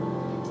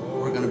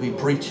be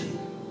preaching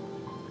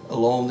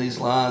along these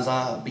lines.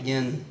 I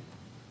began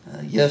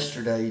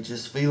yesterday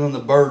just feeling the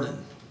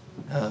burden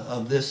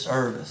of this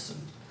service, and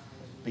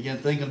began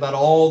thinking about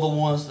all the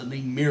ones that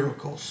need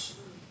miracles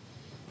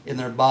in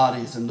their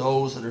bodies, and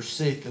those that are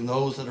sick and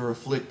those that are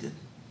afflicted.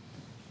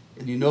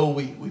 And you know,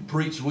 we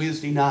preached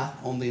Wednesday night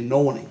on the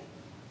anointing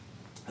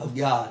of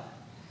God.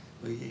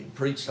 We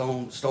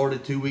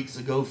started 2 weeks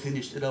ago,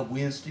 finished it up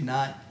Wednesday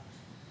night.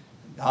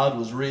 God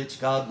was rich,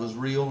 God was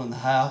real in the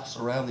house,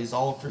 around these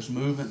altars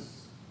moving.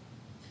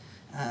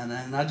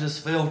 And I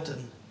just felt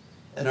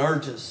an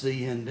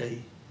urgency and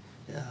a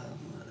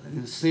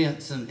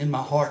sense in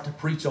my heart to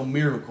preach on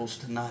miracles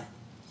tonight.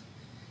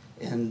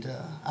 And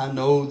I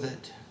know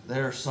that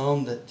there are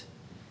some that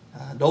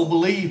don't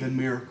believe in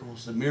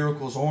miracles. The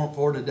miracles aren't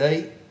for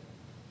today.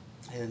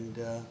 And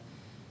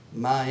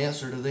my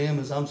answer to them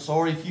is, I'm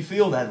sorry if you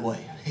feel that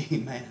way.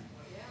 Amen.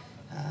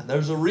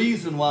 There's a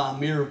reason why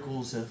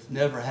miracles have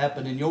never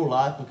happened in your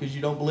life, because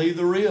you don't believe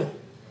they're real.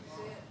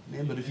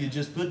 Amen. But if you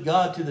just put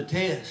God to the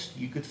test,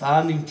 you could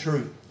find Him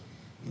true,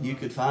 and you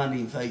could find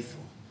Him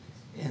faithful.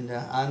 And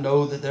I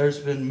know that there's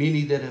been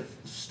many that have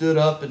stood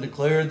up and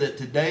declared that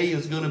today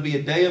is going to be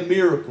a day of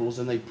miracles,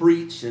 and they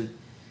preach and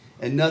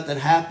nothing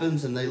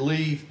happens, and they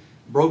leave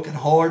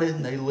brokenhearted,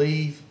 and they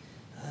leave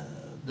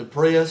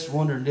depressed,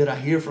 wondering, did I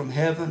hear from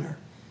heaven or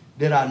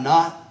did I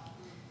not?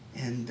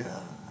 And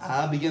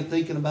I began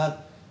thinking about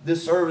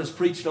this service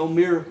preached on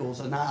miracles,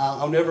 and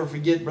I'll never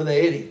forget Brother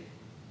Eddie.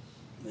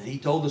 He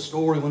told the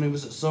story when he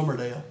was at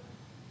Summerdale,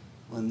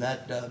 when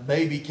that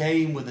baby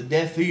came with a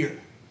deaf ear,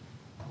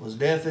 was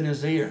deaf in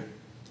his ear,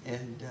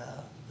 and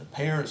the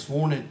parents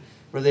wanted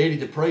Brother Eddie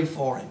to pray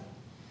for him.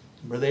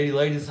 And Brother Eddie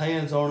laid his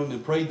hands on him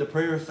and prayed the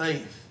prayer of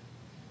faith,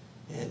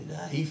 and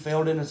he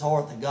felt in his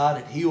heart that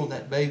God had healed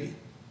that baby.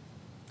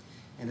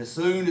 And as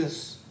soon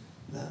as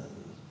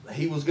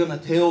he was going to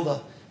tell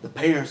the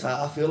parents,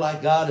 I feel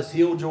like God has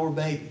healed your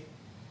baby,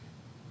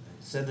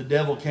 he said the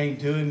devil came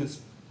to him and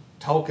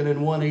talking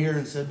in one ear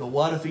and said, but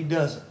what if he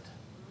doesn't?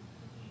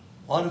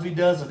 What if he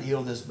doesn't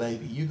heal this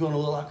baby? You're going to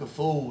look like a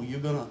fool. You're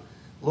going to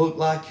look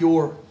like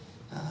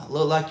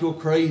you're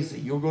crazy.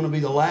 You're going to be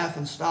the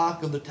laughing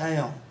stock of the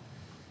town.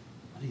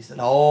 And he said,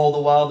 all the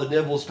while the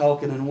devil's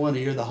talking in one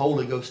ear, the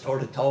Holy Ghost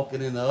started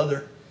talking in the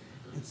other,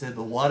 and said,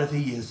 but what if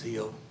he is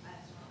healed?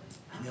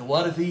 And then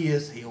what if he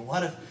is healed?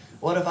 What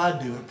if I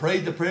do it?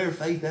 Prayed the prayer of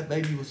faith, that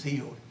baby was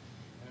healed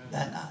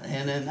that night.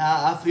 And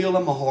I feel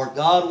in my heart,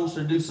 God wants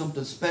to do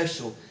something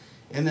special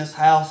in this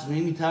house. And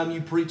anytime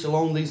you preach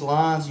along these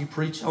lines, you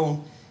preach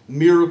on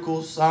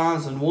miracles,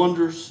 signs, and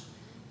wonders,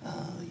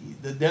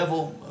 the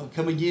devil will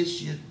come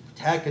against you,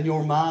 attacking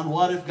your mind.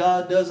 What if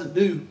God doesn't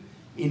do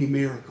any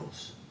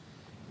miracles?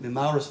 And then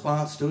my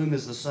response to him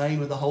is the same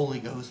with the Holy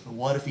Ghost, but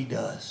what if he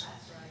does?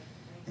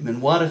 And then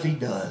what if he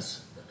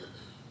does?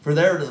 For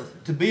there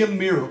to be a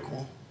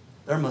miracle,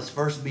 there must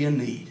first be a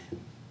need.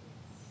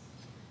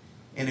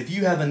 And if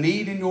you have a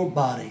need in your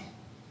body,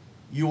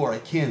 you are a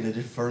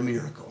candidate for a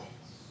miracle.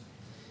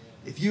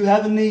 If you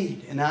have a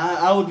need, and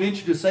I would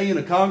venture to say in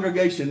a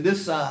congregation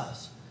this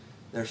size,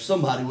 there's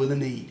somebody with a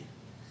need.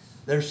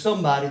 There's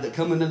somebody that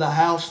come into the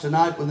house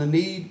tonight with a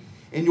need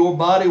in your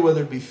body,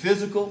 whether it be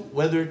physical,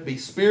 whether it be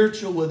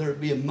spiritual, whether it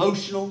be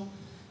emotional,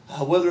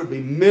 whether it be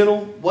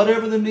mental,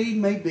 whatever the need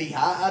may be.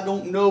 I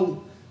don't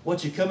know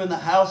what you come in the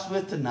house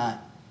with tonight,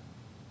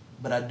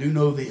 but I do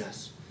know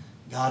this.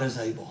 God is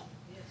able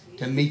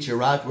to meet you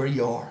right where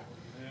you are.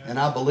 And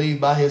I believe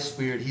by His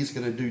Spirit He's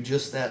going to do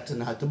just that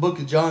tonight. The book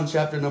of John,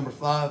 chapter number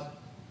 5,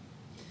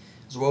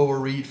 is where we'll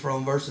read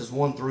from verses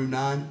 1 through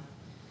 9.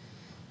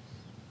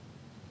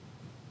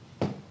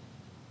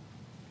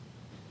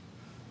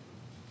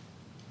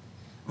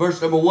 Verse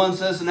number 1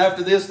 says, and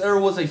after this there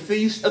was a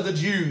feast of the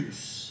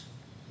Jews,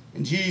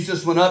 and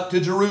Jesus went up to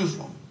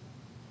Jerusalem.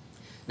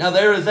 Now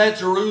there is at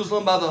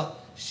Jerusalem by the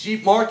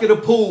sheep market a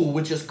pool,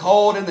 which is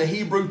called in the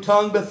Hebrew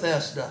tongue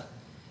Bethesda,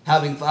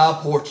 having 5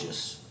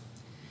 porches.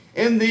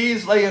 In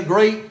these lay a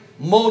great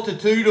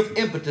multitude of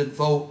impotent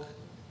folk,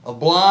 of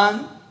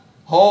blind,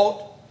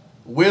 halt,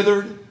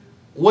 withered,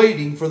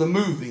 waiting for the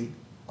moving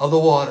of the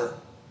water.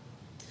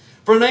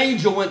 For an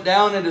angel went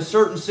down at a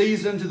certain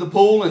season to the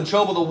pool and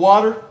troubled the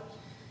water.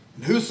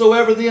 And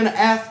whosoever then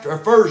after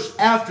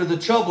the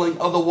troubling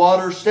of the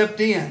water stepped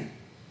in,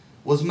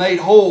 was made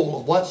whole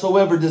of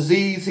whatsoever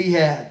disease he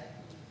had.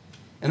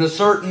 And a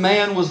certain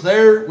man was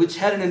there which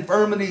had an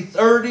infirmity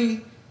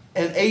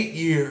 38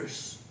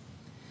 years.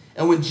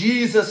 And when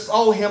Jesus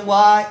saw him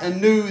lie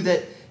and knew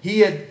that he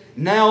had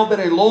now been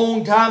a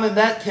long time in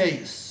that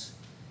case,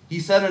 he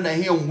said unto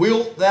him,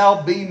 wilt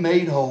thou be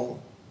made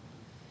whole?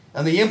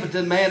 And the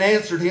impotent man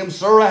answered him,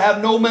 Sir, I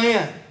have no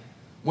man,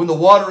 when the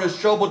water is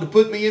troubled, to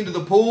put me into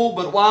the pool,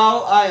 but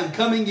while I am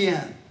coming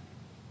in,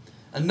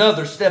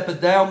 another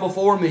steppeth down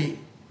before me.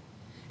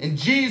 And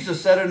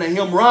Jesus said unto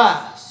him,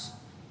 Rise,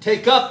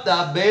 take up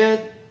thy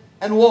bed,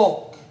 and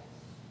walk.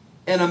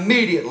 And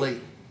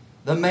immediately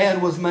the man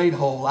was made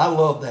whole. I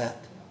love that.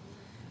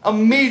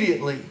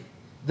 Immediately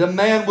the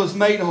man was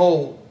made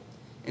whole,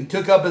 and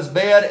took up his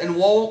bed and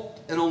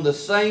walked, and on the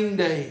same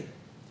day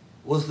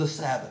was the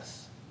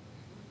Sabbath.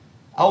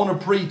 I want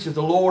to preach, if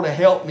the Lord will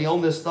help me,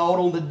 on this thought,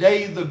 on the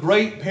day the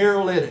great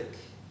paralytic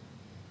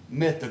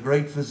met the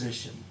great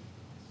physician.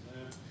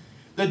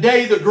 The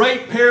day the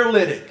great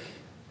paralytic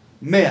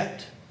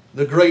met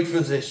the great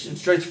physician.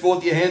 Stretch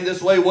forth your hand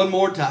this way one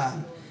more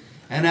time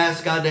and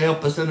ask God to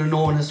help us and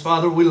anoint us.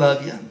 Father, we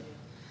love you.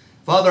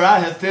 Father, I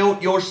have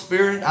felt your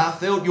Spirit. I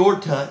felt your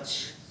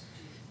touch.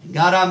 And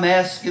God, I'm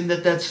asking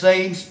that that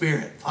same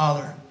Spirit,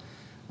 Father,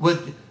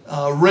 would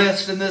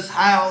rest in this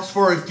house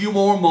for a few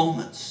more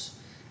moments.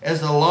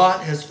 As the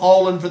lot has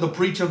fallen for the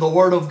preach of the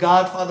Word of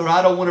God, Father,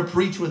 I don't want to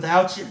preach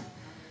without you.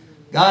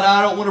 God,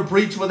 I don't want to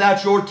preach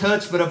without your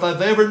touch, but if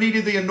I've ever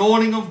needed the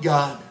anointing of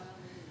God,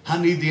 I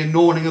need the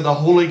anointing of the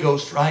Holy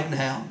Ghost right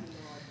now.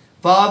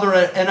 Father,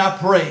 and I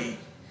pray,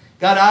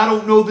 God, I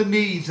don't know the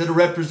needs that are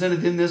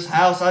represented in this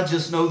house. I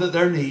just know that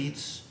they're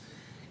needs.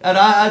 And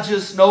I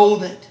just know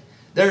that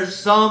there's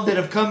some that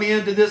have come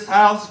into this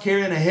house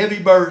carrying a heavy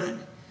burden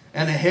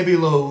and a heavy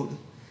load.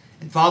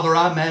 And Father,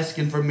 I'm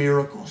asking for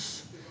miracles.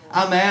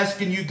 I'm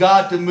asking you,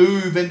 God, to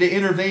move and to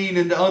intervene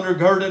and to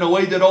undergird in a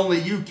way that only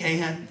you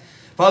can.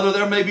 Father,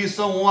 there may be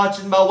someone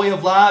watching by way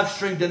of live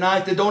stream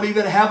tonight that don't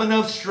even have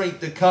enough strength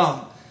to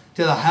come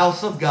to the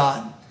house of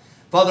God.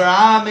 Father,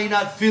 I may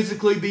not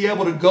physically be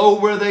able to go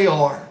where they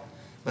are,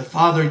 but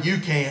Father, you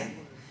can.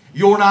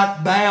 You're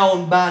not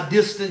bound by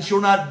distance.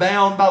 You're not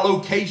bound by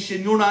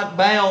location. You're not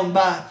bound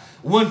by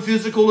one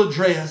physical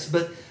address.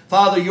 But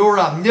Father, you're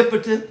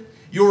omnipotent.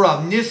 You're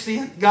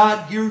omniscient.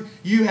 God,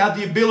 you have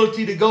the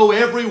ability to go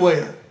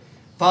everywhere,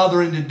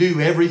 Father, and to do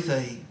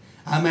everything.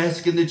 I'm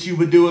asking that you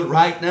would do it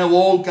right now,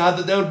 oh God,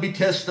 that there would be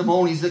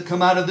testimonies that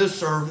come out of this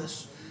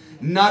service.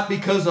 Not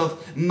because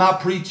of my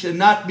preaching,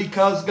 not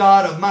because,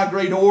 God, of my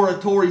great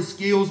oratory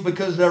skills,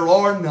 because there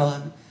are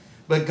none.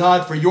 But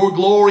God, for your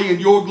glory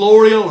and your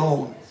glory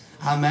alone,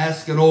 I'm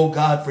asking, oh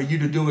God, for you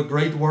to do a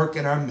great work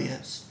in our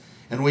midst.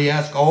 And we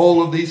ask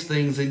all of these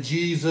things in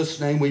Jesus'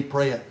 name we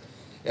pray it.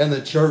 And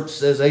the church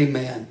says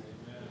amen,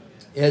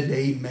 and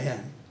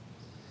amen.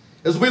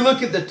 As we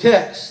look at the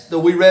text that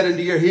we read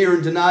into your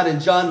hearing tonight in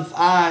John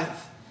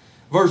 5,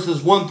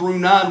 verses 1 through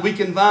 9, we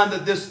can find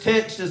that this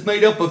text is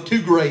made up of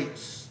two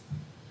greats.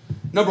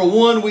 Number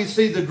one, we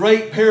see the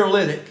great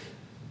paralytic.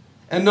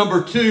 And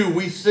number two,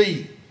 we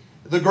see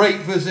the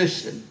great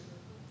physician.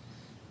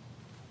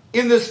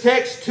 In this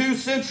text, two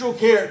central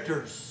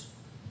characters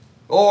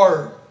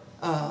are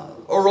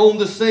on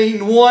the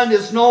scene. One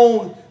is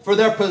known for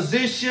their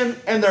position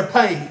and their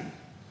pain,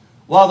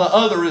 while the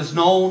other is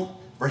known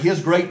for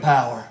his great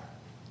power.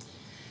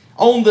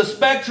 On the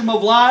spectrum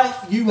of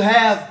life, you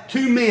have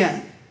two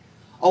men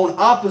on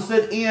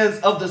opposite ends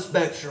of the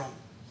spectrum.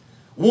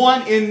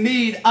 One in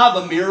need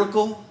of a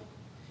miracle,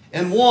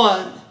 and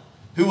one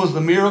who was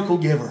the miracle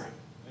giver.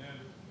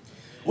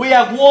 We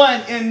have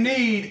one in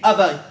need of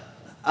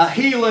a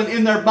healing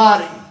in their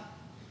body,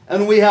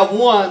 and we have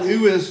one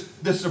who is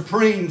the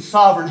supreme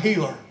sovereign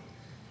healer.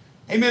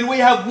 Amen. We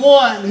have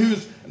one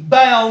who's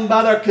bound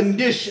by their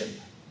condition,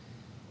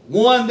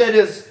 one that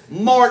is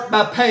marked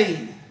by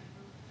pain.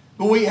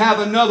 But we have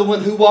another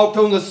one who walked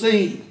on the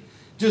scene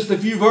just a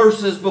few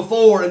verses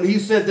before, and he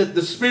said that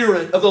the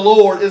Spirit of the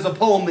Lord is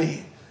upon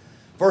me,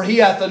 for he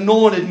hath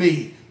anointed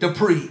me to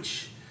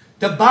preach,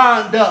 to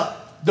bind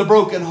up the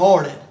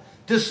brokenhearted,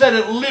 to set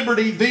at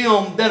liberty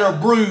them that are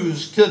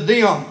bruised, to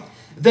them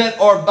that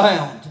are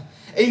bound.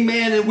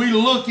 Amen. And we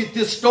look at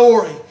this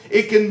story.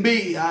 It can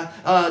be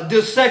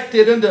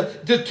dissected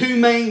into two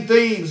main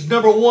themes.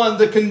 Number one,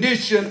 the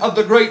condition of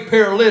the great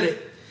paralytic.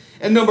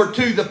 And number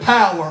two, the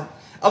power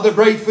of the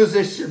great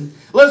physician.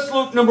 Let's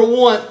look, number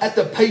one, at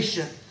the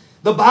patient.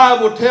 The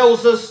Bible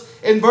tells us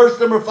in verse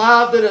number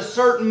 5 that a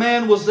certain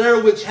man was there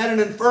which had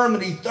an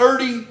infirmity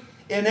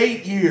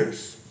 38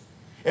 years.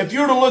 If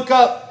you were to look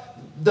up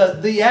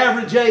the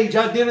average age,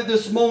 I did it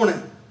this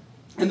morning,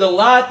 and the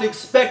life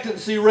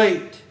expectancy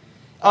rate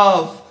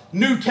of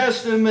New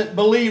Testament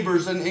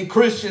believers and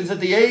Christians at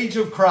the age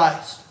of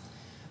Christ,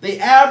 the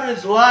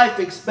average life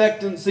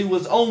expectancy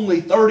was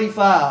only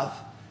 35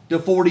 to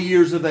 40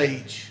 years of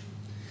age.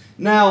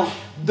 Now,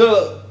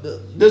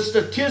 the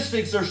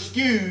statistics are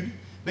skewed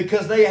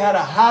because they had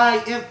a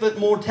high infant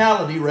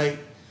mortality rate,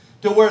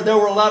 to where there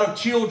were a lot of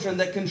children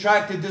that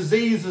contracted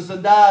diseases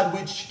and died,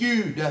 which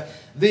skewed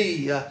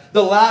the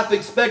life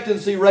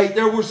expectancy rate.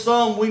 There were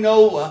some, we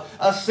know,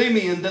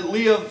 Simeon that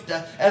lived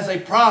as a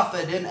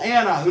prophet, and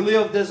Anna who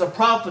lived as a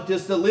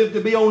prophetess that lived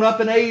to be on up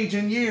in age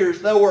and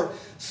years. There were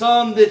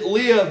some that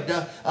lived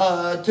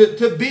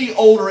to be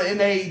older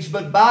in age,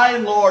 but by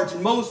and large,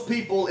 most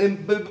people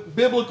in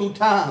biblical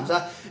times,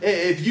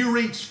 if you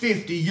reach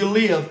 50, you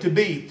live to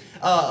be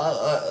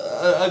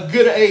a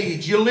good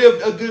age. You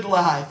lived a good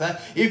life.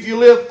 If you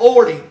live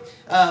 40,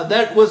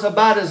 that was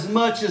about as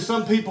much as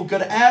some people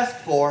could ask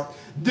for.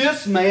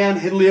 This man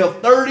had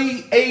lived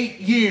 38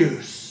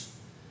 years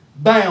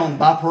bound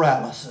by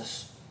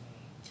paralysis.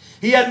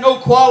 He had no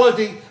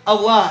quality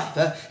of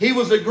life. He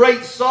was a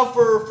great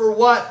sufferer for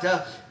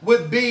what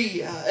would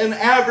be an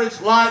average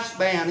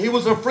lifespan. He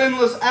was a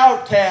friendless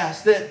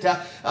outcast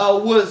that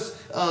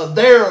was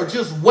there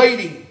just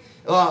waiting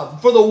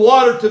for the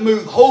water to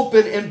move,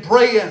 hoping and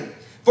praying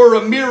for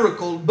a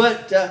miracle.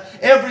 But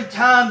every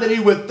time that he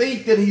would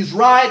think that he's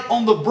right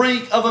on the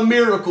brink of a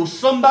miracle,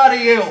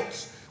 somebody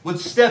else would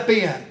step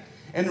in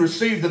and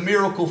receive the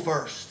miracle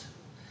first.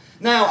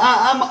 Now,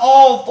 I'm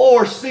all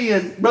for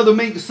seeing Brother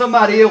Mink,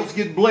 somebody else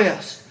get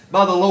blessed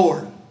by the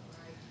Lord.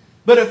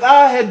 But if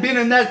I had been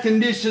in that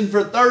condition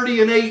for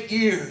 38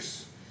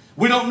 years,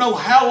 we don't know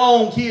how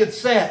long he had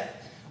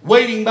sat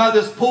waiting by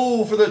this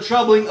pool for the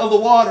troubling of the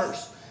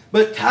waters.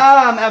 But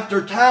time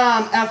after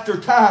time after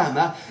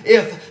time,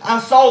 if I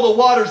saw the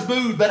waters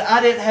move, but I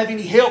didn't have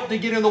any help to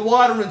get in the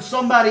water and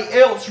somebody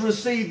else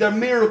received their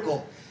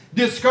miracle,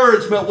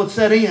 discouragement would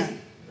set in.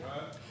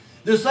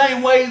 The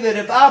same way that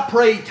if I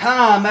pray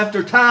time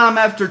after time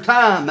after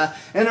time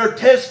and heard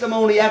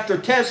testimony after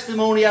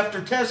testimony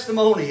after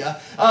testimony of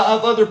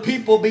other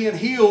people being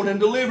healed and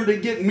delivered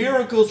and getting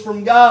miracles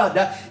from God,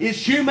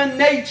 it's human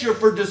nature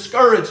for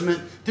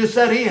discouragement to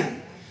set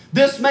in.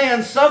 This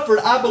man suffered,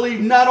 I believe,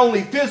 not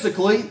only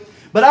physically,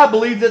 but I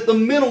believe that the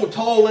mental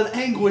toll and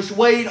anguish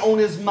weighed on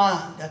his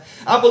mind.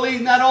 I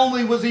believe not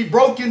only was he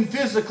broken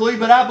physically,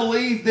 but I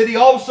believe that he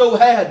also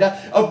had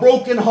a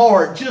broken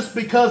heart just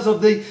because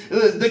of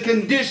the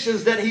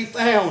conditions that he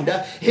found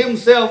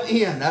himself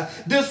in.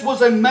 This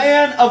was a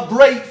man of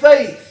great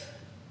faith,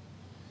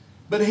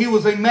 but he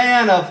was a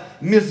man of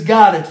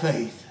misguided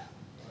faith.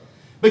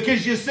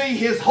 Because you see,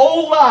 his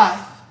whole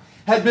life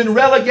had been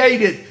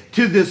relegated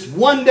to this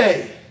one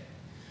day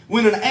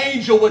when an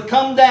angel would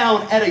come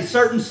down at a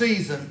certain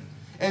season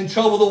and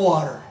trouble the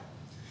water.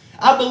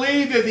 I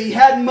believe if he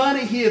had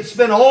money, he had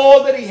spent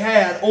all that he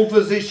had on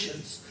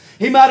physicians.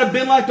 He might have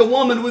been like the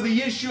woman with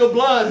the issue of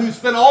blood who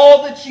spent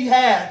all that she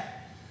had,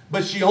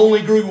 but she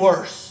only grew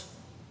worse.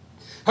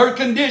 Her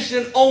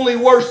condition only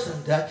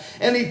worsened.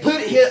 And he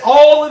put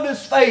all of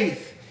his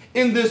faith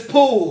in this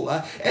pool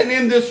and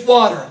in this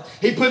water.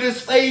 He put his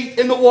faith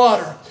in the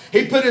water.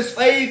 He put his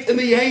faith in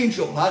the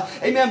angel.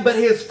 Amen. But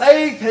his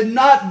faith had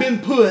not been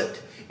put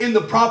in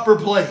the proper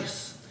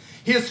place.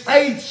 His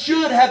faith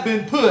should have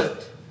been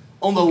put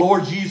on the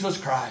Lord Jesus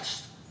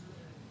Christ.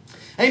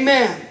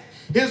 Amen.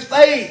 His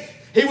faith,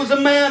 he was a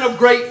man of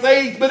great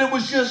faith, but it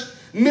was just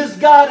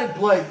misguided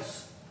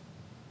place.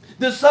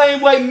 The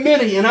same way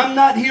many, and I'm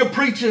not here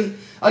preaching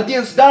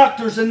against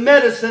doctors and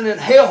medicine and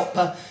help,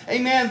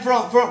 amen,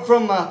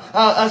 from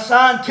a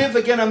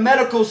scientific and a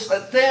medical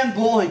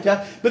standpoint.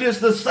 But it's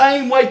the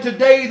same way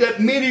today that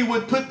many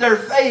would put their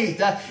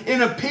faith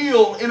in a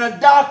pill, in a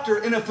doctor,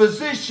 in a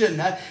physician,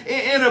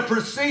 in a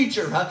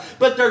procedure.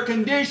 But their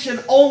condition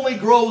only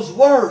grows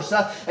worse.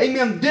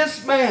 Amen.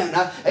 This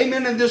man,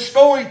 amen, and this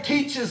story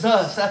teaches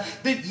us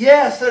that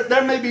yes,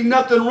 there may be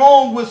nothing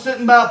wrong with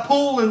sitting by a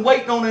pool and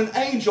waiting on an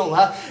angel.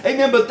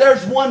 Amen. But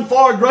there's one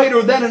far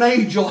greater than an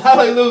angel.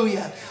 Hallelujah.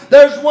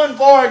 There's one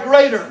far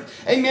greater,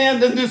 amen,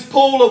 than this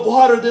pool of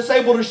water that's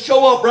able to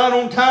show up right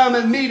on time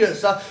and meet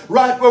us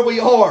right where we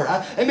are.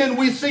 Amen.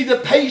 We see the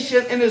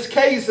patient in his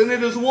case, and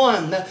it is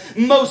one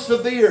most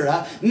severe.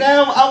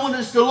 Now I want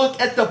us to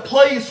look at the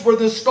place where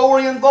the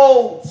story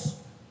unfolds.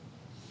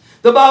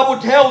 The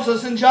Bible tells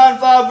us in John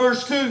 5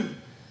 verse 2,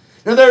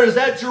 now there is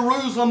at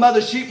Jerusalem by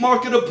the sheep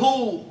market a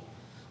pool,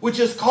 which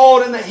is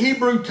called in the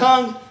Hebrew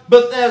tongue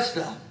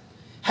Bethesda,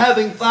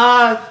 having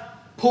 5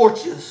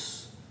 porches.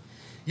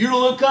 You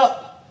look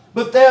up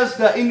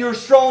Bethesda in your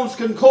Strong's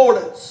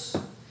Concordance.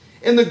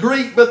 In the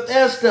Greek,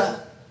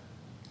 Bethesda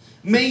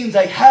means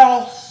a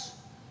house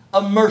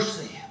of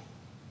mercy.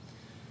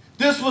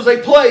 This was a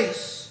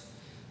place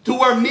to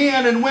where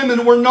men and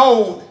women were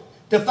known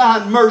to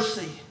find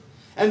mercy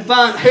and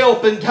find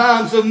help in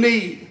times of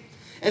need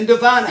and to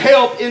find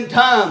help in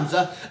times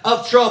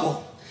of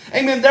trouble.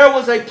 Amen. There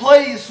was a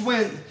place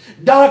when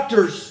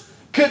doctors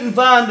couldn't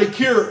find a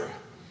cure,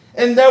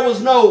 and there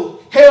was no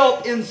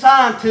help in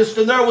scientists,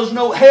 and there was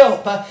no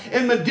help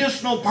in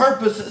medicinal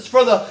purposes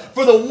for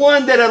the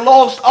one that had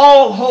lost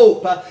all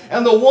hope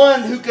and the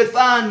one who could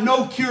find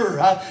no cure.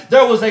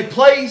 There was a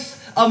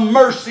place of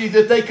mercy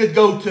that they could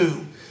go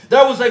to.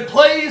 There was a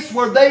place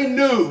where they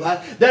knew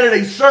that at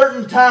a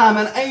certain time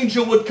an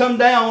angel would come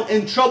down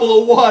and trouble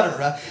the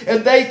water,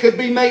 and they could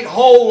be made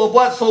whole of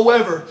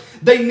whatsoever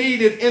they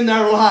needed in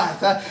their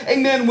life.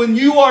 Amen. When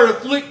you are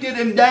afflicted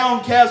and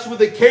downcast with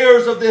the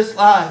cares of this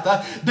life,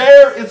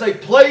 there is a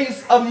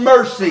place of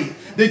mercy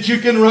that you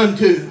can run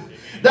to.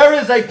 There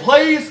is a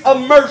place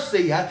of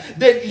mercy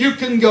that you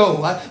can go.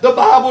 The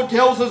Bible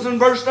tells us in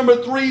verse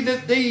number 3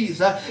 that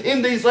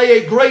in these lay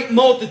a great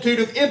multitude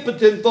of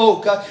impotent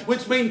folk,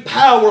 which mean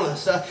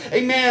powerless.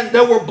 Amen.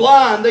 They were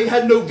blind. They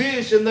had no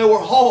vision. They were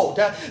halt.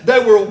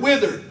 They were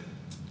withered.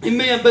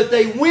 Amen. But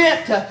they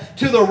went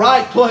to the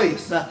right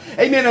place.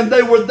 Amen. And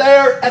they were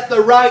there at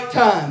the right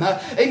time.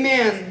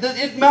 Amen.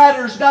 It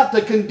matters not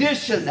the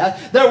condition.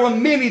 There were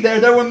many there.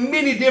 There were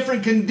many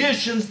different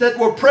conditions that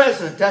were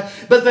present.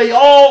 But they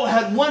all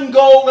had one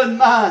goal in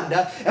mind.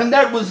 And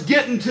that was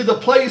getting to the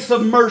place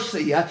of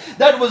mercy.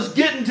 That was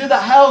getting to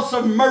the house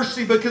of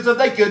mercy. Because if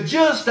they could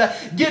just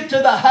get to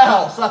the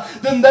house,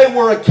 then they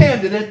were a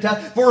candidate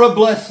for a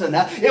blessing.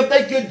 If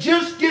they could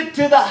just get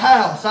to the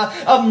house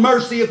of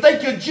mercy, if they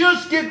could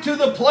just get to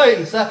the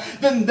place,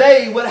 then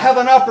they would have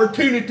an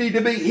opportunity to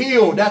be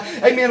healed.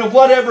 Amen. Of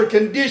whatever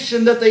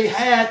condition that they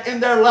had in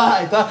their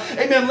life.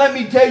 Amen. Let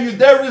me tell you,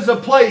 there is a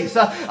place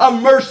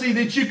of mercy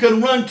that you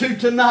can run to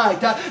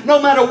tonight.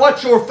 No matter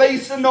what you're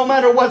facing, no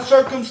matter what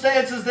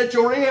circumstances that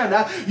you're in,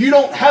 you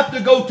don't have to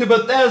go to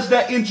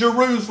Bethesda in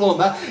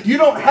Jerusalem. You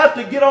don't have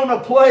to get on a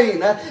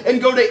plane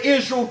and go to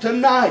Israel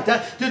tonight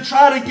to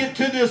try to get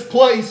to this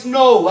place.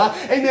 No.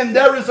 Amen.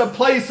 There is a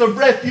place of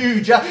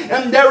refuge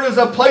and there is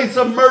a place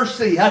of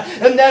mercy.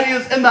 And that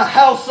is in the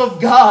house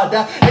of God.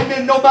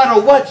 Amen. No matter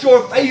what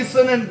you're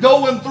facing and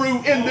going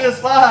through in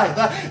this life,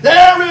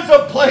 there is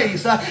a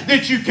place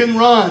that you can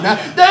run.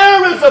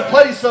 There is a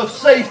place of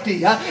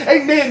safety.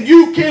 Amen.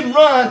 You can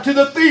run to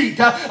the feet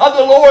of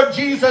the Lord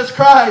Jesus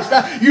Christ.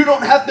 You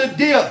don't have to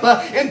dip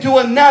into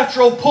a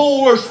natural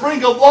pool or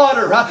spring of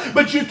water,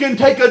 but you can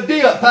take a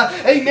dip,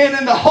 amen,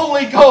 in the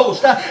Holy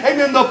Ghost,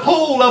 amen, the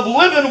pool of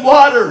living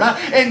water,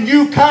 and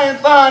you can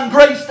find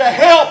grace to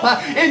help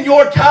in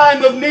your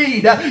time of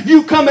need.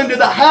 You come into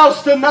the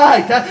house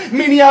tonight.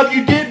 Many of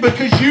you did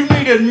because you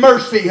needed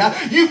mercy.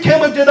 You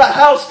came into the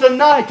house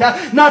tonight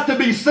not to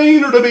be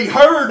seen or to be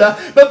heard,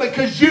 but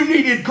because you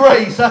needed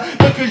grace,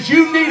 because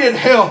you needed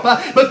help,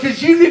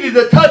 because you needed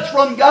a touch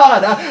from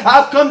God.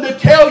 I've come to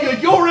tell you,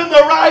 you're in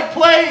the right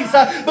place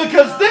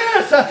because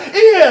this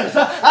is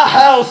a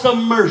house of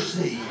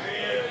mercy.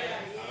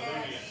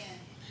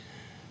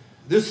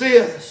 This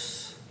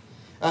is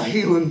a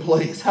healing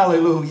place.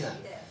 Hallelujah.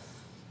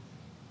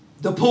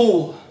 The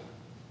pool.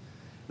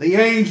 The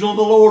angel of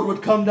the Lord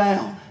would come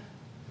down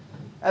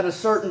at a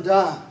certain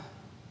time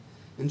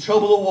and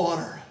trouble the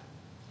water.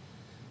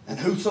 And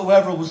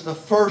whosoever was the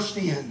first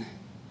in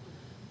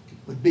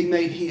would be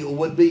made healed,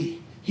 would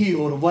be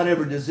healed of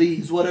whatever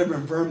disease, whatever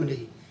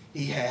infirmity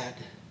he had.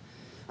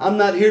 I'm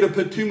not here to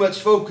put too much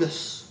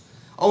focus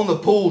on the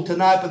pool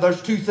tonight, but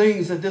there's two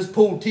things that this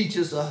pool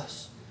teaches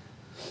us.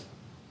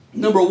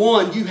 Number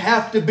one, you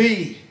have to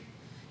be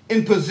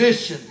in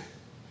position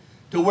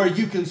to where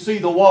you can see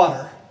the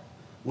water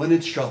when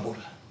it's troubled.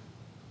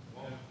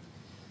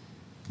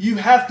 You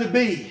have to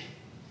be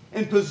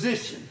in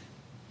position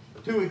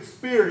to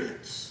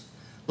experience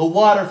the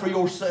water for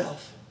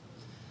yourself.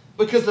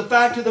 Because the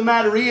fact of the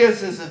matter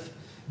is if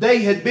they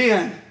had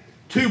been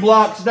 2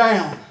 blocks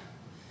down,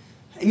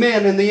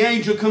 amen, and the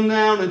angel come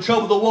down and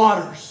trouble the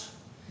waters,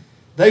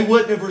 they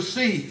wouldn't have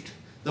received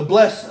the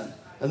blessing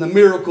and the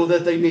miracle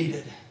that they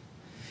needed.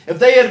 If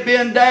they had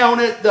been down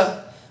at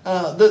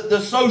the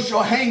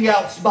social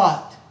hangout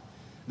spot,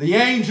 the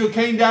angel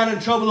came down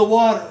and troubled the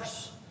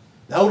waters,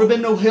 there would have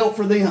been no help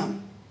for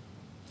them.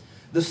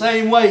 The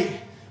same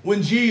way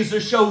when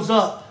Jesus shows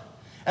up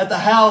at the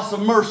house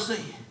of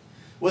mercy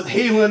with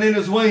healing in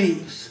his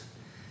wings,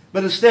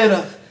 but instead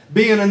of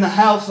being in the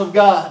house of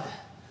God,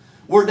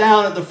 we're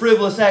down at the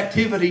frivolous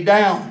activity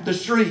down the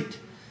street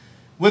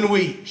when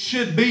we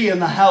should be in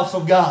the house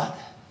of God.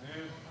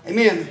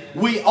 Amen.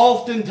 We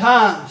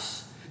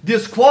oftentimes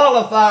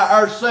disqualify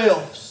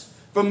ourselves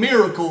from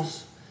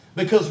miracles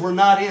because we're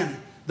not in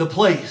the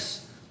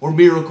place where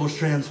miracles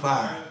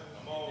transpire.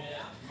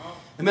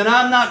 Amen.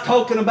 I'm not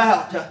talking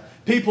about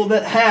people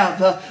that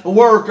have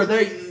work or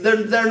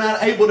they're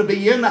not able to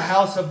be in the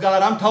house of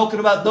God. I'm talking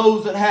about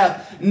those that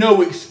have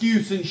no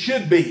excuse and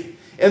should be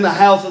in the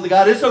house of the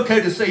God. It's okay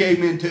to say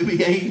amen to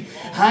me.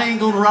 I ain't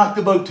going to rock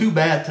the boat too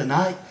bad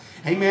tonight.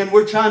 Amen.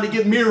 We're trying to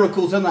get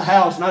miracles in the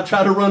house, not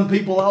try to run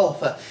people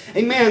off.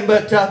 Amen.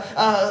 But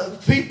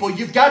people,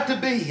 you've got to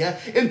be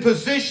in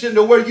position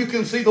to where you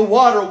can see the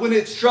water when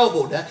it's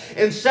troubled.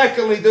 And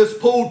secondly, this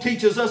pool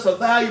teaches us a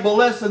valuable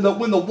lesson that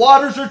when the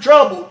waters are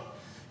troubled,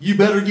 you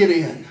better get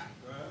in.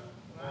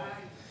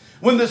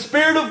 When the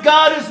Spirit of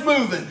God is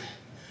moving,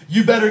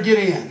 you better get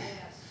in.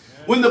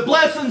 When the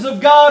blessings of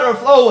God are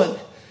flowing,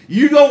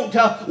 you don't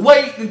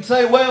wait and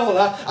say,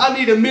 well, I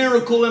need a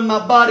miracle in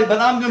my body, but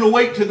I'm going to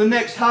wait till the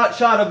next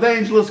hotshot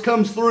evangelist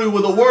comes through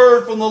with a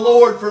word from the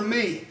Lord for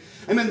me.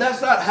 I mean,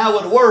 that's not how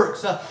it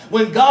works.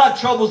 When God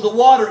troubles the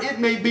water, it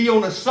may be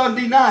on a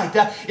Sunday night.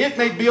 It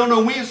may be on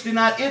a Wednesday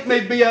night. It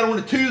may be out on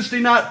a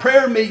Tuesday night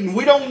prayer meeting.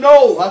 We don't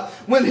know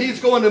when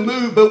He's going to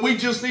move, but we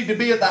just need to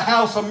be at the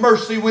house of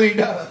mercy when He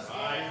does.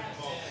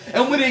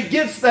 And when he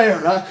gets there,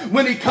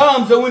 when he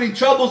comes and when he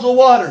troubles the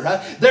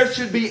water, there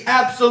should be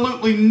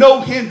absolutely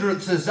no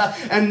hindrances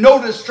and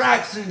no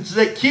distractions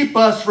that keep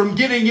us from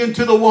getting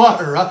into the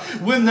water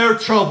when they're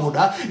troubled.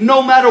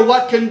 No matter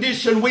what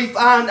condition we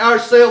find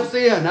ourselves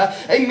in.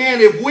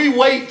 Amen. If we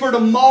wait for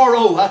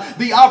tomorrow,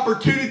 the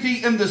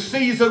opportunity and the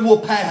season will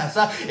pass.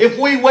 If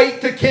we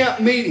wait to camp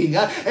meeting,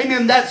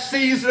 amen, that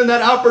season and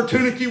that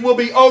opportunity will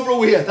be over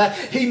with.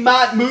 He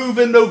might move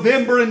in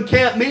November in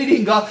camp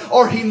meeting,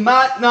 or he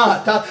might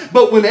not.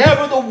 But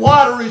whenever the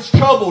water is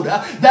troubled,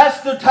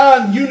 that's the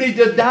time you need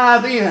to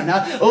dive in.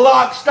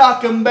 Lock,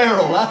 stock, and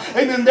barrel.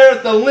 Amen. They're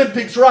at the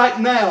Olympics right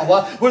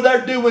now where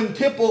they're doing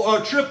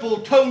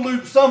triple toe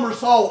loop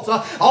somersaults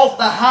off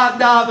the high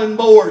diving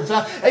boards.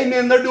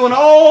 Amen. They're doing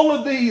all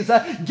of these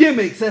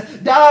gimmicks,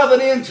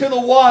 diving into the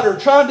water,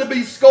 trying to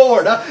be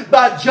scored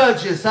by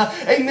judges.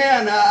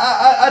 Amen.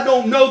 I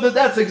don't know that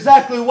that's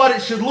exactly what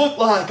it should look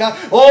like.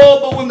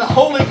 But when the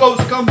Holy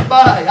Ghost comes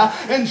by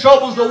and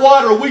troubles the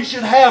water, we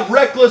should have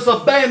reckless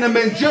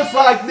abandonment just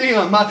like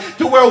them,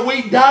 to where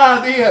we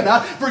dive in,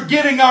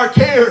 forgetting our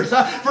cares,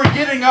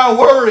 forgetting our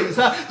worries,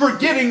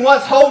 forgetting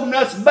what's holding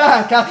us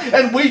back,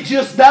 and we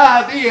just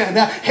dive in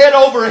head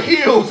over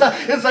heels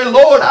and say,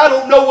 Lord, I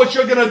don't know what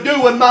you're going to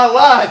do in my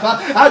life.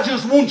 I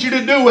just want you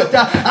to do it.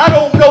 I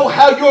don't know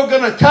how you're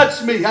going to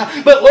touch me,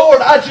 but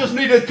Lord, I just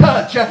need a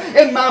touch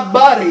in my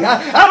body.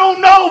 I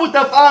don't know what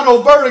the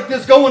final verdict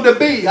is going to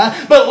be,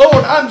 but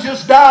Lord, I'm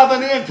just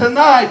diving in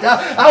tonight.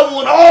 I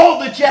want all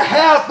that you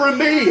have for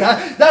me.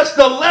 That's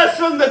the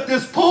lesson that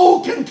this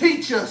pool can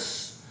teach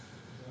us.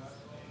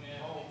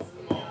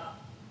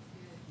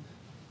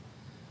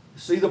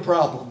 See the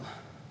problem?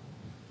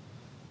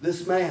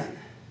 This man,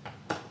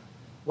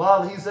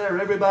 while he's there,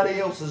 everybody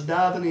else is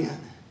diving in.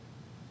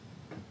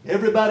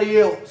 Everybody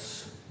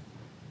else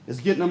is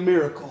getting a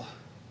miracle.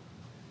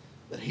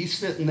 But he's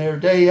sitting there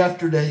day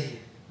after day,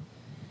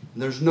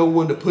 and there's no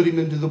one to put him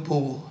into the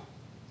pool.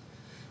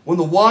 When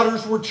the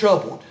waters were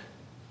troubled,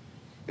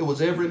 it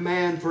was every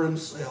man for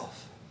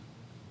himself.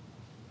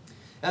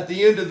 At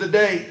the end of the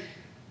day,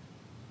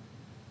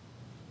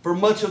 for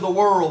much of the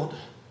world,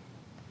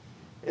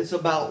 it's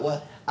about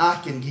what I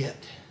can get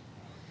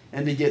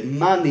and to get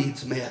my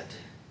needs met.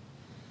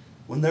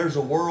 When there's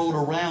a world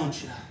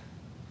around you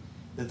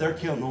that they're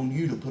counting on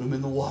you to put them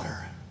in the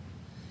water.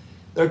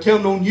 They're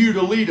counting on you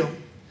to lead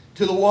them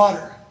to the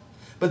water.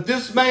 But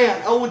this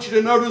man, I want you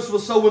to notice,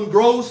 was so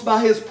engrossed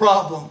by his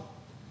problem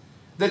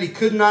that he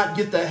could not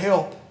get the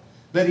help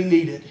that he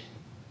needed.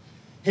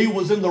 He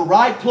was in the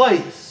right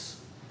place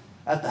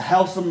at the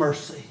house of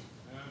mercy.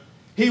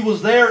 He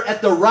was there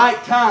at the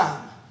right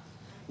time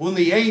when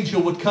the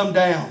angel would come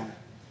down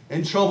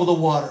and trouble the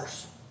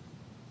waters.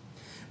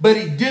 But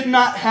he did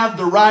not have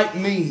the right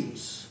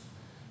means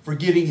for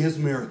getting his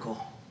miracle.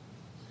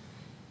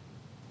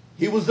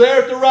 He was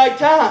there at the right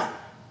time.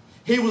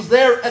 He was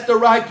there at the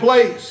right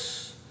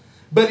place.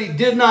 But he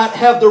did not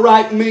have the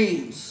right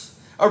means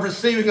of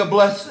receiving a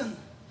blessing.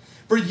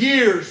 For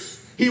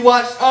years, he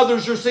watched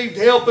others receive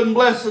help and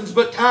blessings,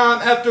 but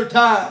time after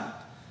time,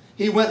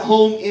 he went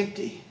home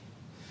empty.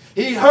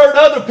 He heard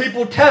other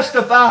people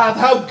testify of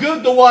how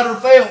good the water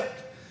felt,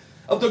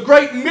 of the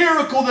great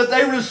miracle that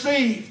they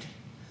received.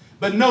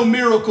 But no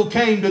miracle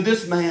came to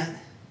this man.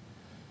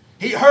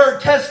 He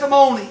heard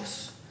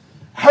testimonies,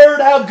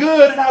 heard how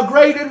good and how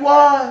great it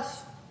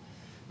was,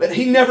 but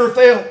he never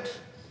felt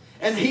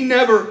and he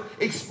never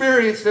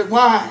experienced it.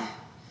 Why?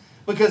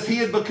 Because he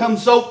had become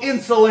so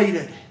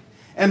insulated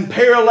and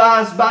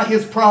paralyzed by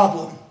his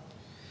problem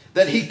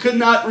that he could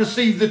not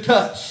receive the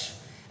touch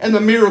and the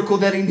miracle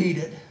that he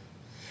needed.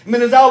 I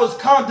mean, as I was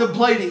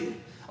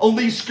contemplating on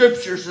these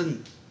scriptures,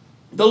 and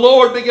the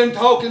Lord began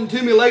talking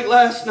to me late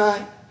last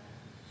night,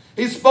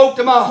 He spoke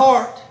to my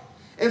heart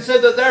and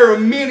said that there are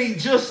many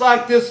just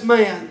like this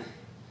man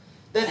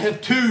that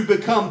have too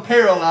become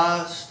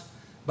paralyzed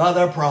by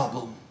their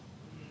problem.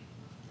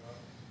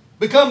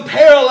 Become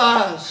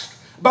paralyzed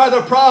by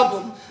their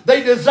problem.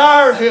 They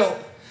desire help.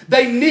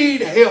 They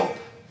need help.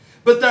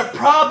 But their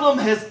problem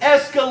has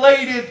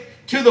escalated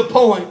to the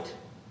point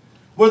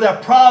where their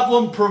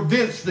problem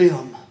prevents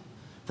them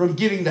from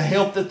getting the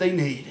help that they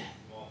need.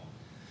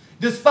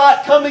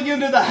 Despite coming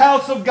into the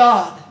house of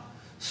God,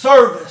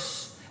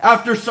 service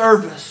after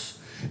service,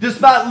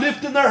 despite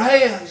lifting their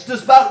hands,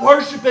 despite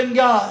worshiping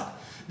God,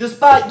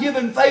 despite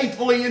giving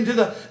faithfully into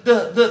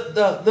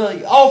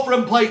the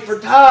offering plate for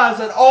tithes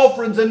and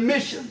offerings and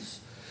missions,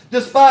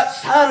 despite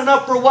signing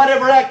up for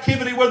whatever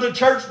activity where the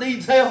church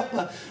needs help,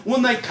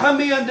 when they come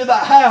into the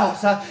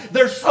house,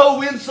 they're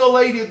so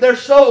insulated, they're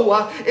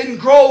so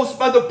engrossed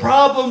by the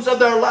problems of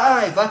their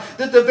life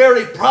that the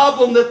very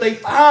problem that they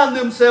find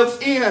themselves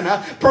in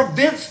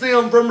prevents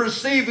them from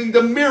receiving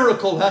the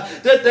miracle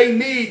that they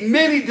need.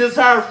 Many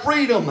desire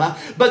freedom,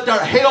 but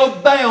they're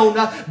held bound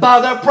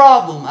by their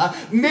problem.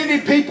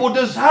 Many people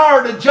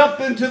desire to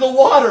jump into the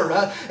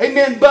water,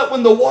 amen, but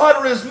when the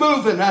water is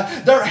moving,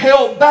 they're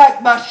held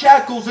back by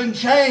shackles and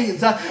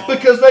chains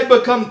because they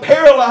become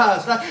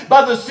paralyzed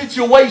by the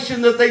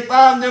situation that they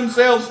find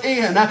themselves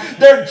in.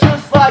 They're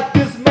just like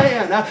this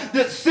man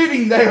that's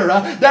sitting there.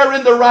 They're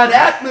in the right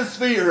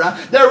atmosphere.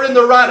 They're in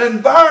the right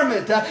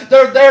environment.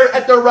 They're there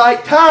at the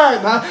right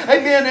time.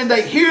 Amen. And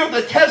they hear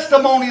the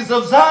testimonies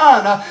of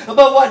Zion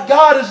about what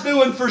God is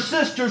doing for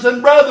sisters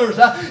and brothers.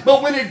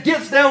 But when it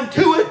gets down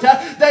to it,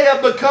 they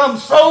have become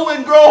so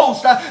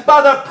engrossed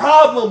by the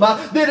problem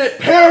that it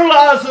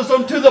paralyzes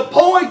them to the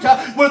point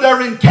where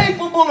they're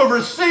incapable of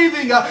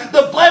receiving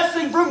the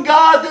blessing from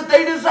God that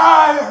they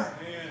desire.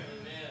 Amen.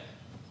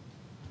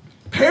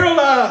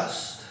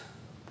 Paralyzed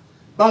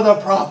by the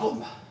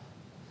problem.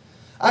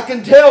 I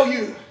can tell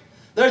you,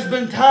 there's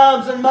been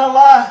times in my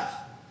life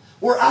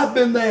where I've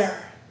been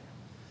there.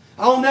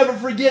 I'll never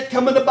forget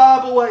coming to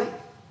Bible Way.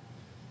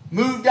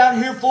 Moved out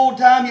here full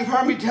time. You've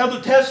heard me tell the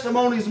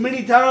testimonies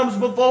many times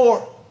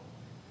before.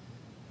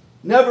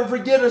 Never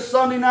forget a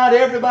Sunday night,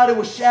 everybody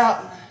was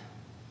shouting.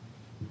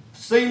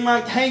 Seemed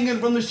like hanging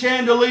from the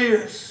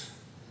chandeliers.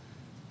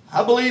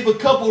 I believe a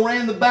couple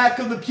ran the back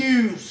of the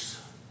pews.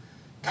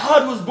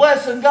 God was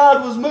blessing,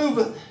 God was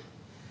moving.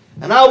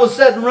 And I was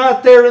sitting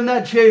right there in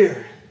that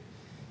chair.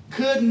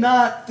 Could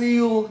not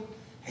feel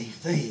a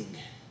thing.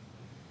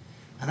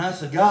 And I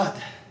said, God,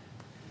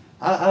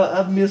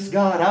 I've missed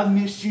God. I've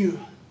missed you.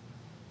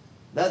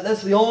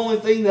 That's the only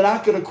thing that I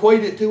could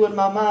equate it to in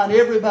my mind.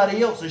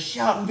 Everybody else is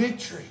shouting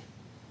victory.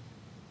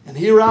 And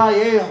here I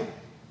am.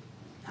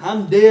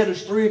 I'm dead.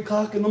 It's 3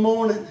 o'clock in the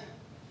morning.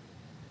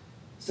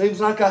 Seems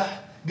like I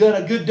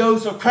got a good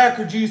dose of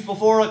cracker juice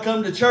before I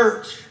come to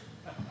church.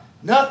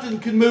 Nothing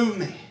can move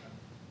me.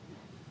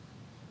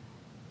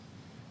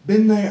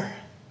 Been there.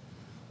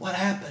 What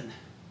happened?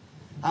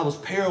 I was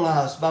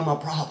paralyzed by my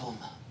problem.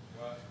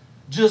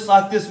 Just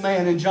like this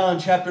man in John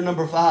chapter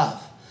number 5.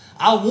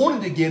 I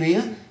wanted to get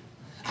in.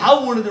 I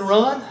wanted to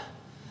run.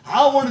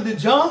 I wanted to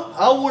jump.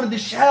 I wanted to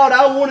shout.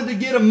 I wanted to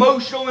get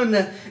emotional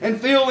and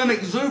feel an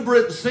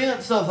exuberant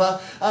sense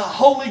of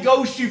Holy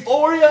Ghost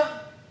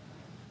euphoria.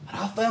 But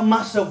I found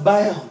myself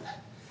bound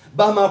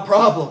by my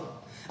problem.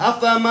 I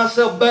found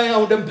myself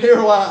bound and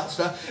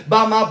paralyzed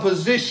by my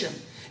position.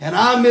 And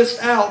I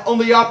missed out on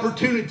the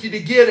opportunity to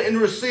get and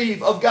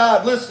receive of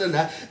God. Listen,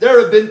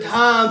 there have been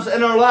times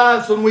in our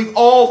lives when we've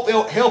all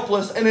felt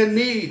helpless and in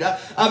need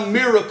of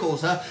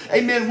miracles.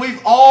 Amen.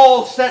 We've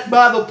all sat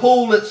by the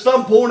pool at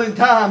some point in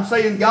time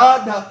saying,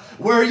 God,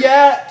 where are you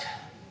at?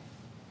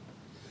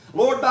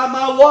 Lord, by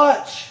my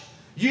watch,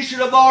 you should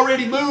have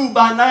already moved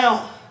by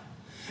now.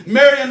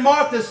 Mary and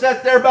Martha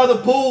sat there by the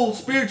pool,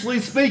 spiritually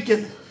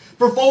speaking,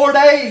 for 4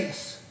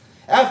 days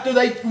after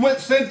they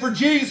sent for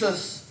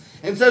Jesus.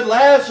 And said,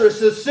 Lazarus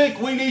is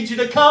sick, we need you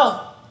to come.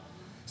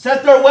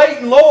 Sat there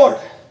waiting, Lord,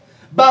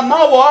 by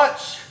my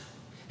watch,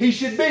 he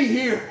should be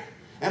here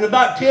in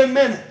about 10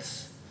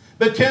 minutes.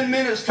 But 10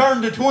 minutes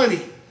turned to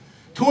 20.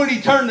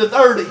 20 turned to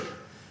 30.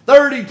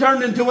 30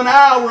 turned into an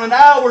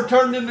hour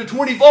turned into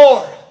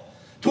 24.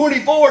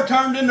 24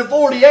 turned into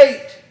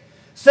 48.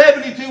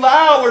 72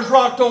 hours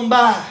rocked on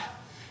by.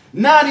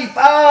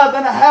 95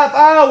 and a half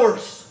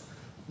hours.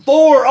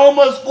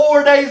 Almost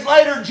 4 days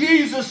later,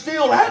 Jesus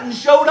still hadn't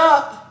showed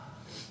up.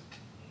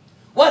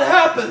 What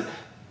happened?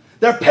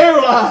 They're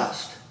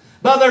paralyzed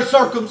by their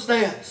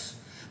circumstance.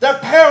 They're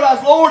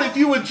paralyzed. Lord, if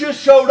you would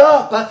just showed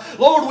up.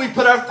 Lord, we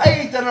put our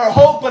faith and our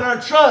hope and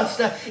our trust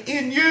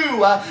in you.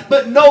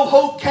 But no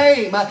hope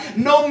came.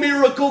 No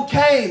miracle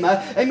came.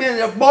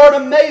 Amen.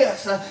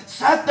 Bartimaeus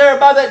sat there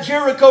by that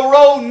Jericho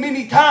road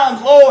many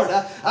times. Lord,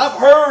 I've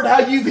heard how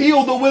you've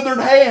healed the withered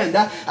hand.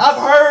 I've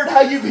heard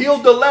how you've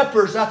healed the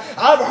lepers.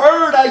 I've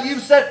heard how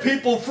you've set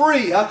people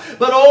free.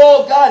 But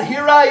oh God,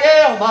 here I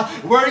am.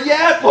 Where are you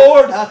at,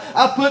 Lord?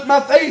 I put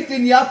my faith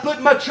in you. I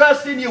put my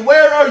trust in you.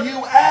 Where are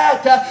you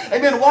at?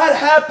 Amen. What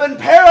happened?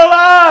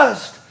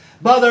 Paralyzed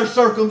by their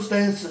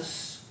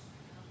circumstances.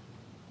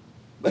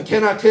 But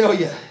can I tell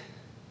you,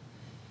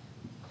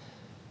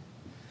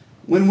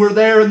 when we're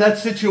there in that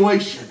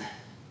situation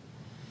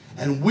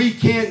and we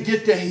can't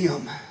get to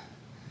Him,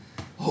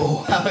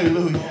 oh,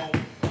 hallelujah,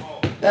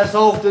 that's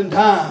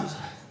oftentimes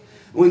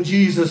when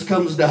Jesus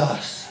comes to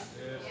us.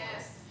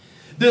 Yes.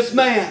 This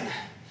man,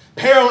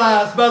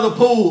 paralyzed by the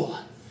pool,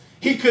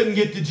 he couldn't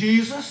get to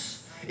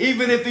Jesus,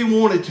 even if he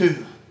wanted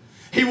to.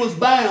 He was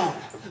bound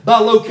by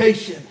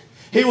location.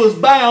 He was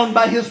bound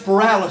by his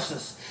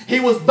paralysis. He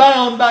was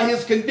bound by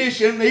his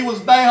condition. He was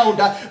bound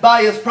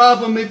by his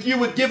problem. If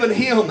you had given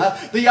him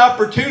the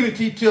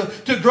opportunity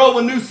to grow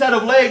a new set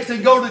of legs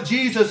and go to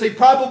Jesus, he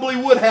probably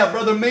would have,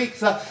 Brother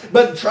Meeks.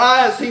 But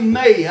try as he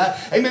may,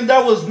 amen,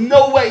 there was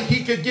no way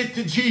he could get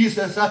to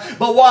Jesus.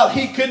 But while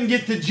he couldn't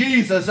get to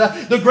Jesus,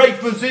 the great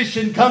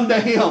physician come to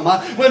him.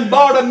 When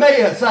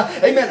Bartimaeus,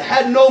 amen,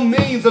 had no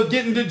means of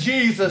getting to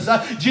Jesus,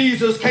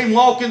 Jesus came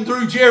walking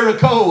through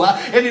Jericho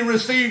and he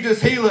received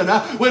his healing.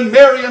 When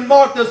Mary and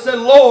Martha said,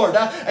 Lord,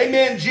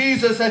 Amen.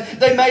 Jesus,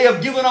 they may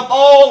have given up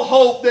all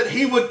hope that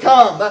He would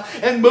come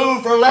and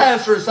move for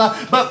Lazarus.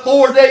 But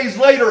 4 days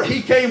later,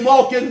 He came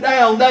walking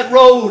down that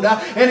road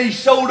and He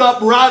showed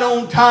up right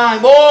on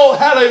time. Oh,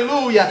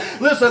 hallelujah.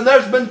 Listen,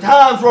 there's been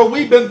times where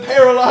we've been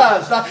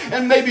paralyzed.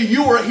 And maybe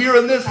you are here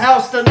in this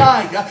house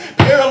tonight,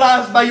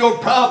 paralyzed by your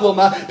problem,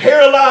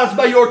 paralyzed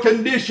by your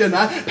condition,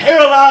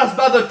 paralyzed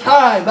by the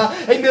time,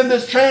 amen,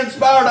 that's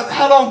transpired of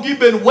how long you've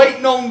been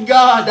waiting on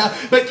God.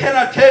 But can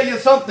I tell you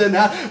something?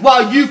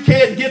 While you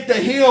can't get to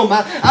Him,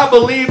 I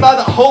believe by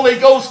the Holy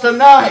Ghost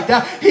tonight,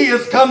 He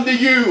has come to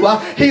you.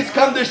 He's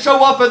come to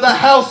show up at the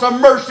house of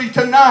mercy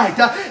tonight.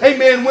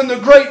 Amen. When the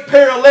great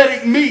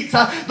paralytic meets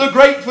the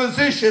great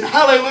physician,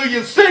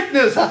 hallelujah,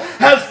 sickness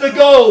has to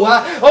go.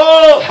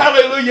 Oh,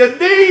 hallelujah,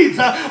 needs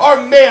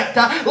are met.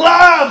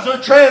 Lives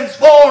are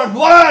transformed.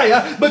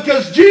 Why?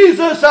 Because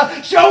Jesus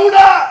showed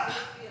up.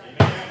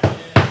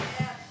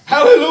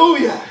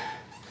 Hallelujah.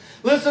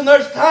 Listen,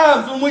 there's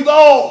times when we've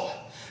all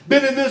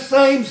been in this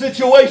same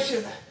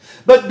situation.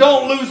 But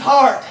don't lose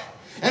heart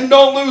and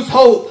don't lose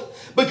hope.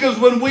 Because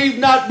when we've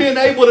not been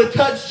able to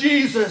touch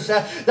Jesus,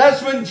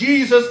 that's when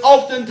Jesus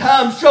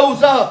oftentimes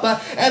shows up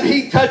and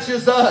He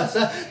touches us.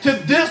 To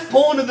this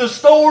point of the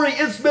story,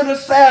 it's been a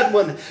sad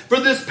one for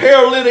this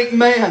paralytic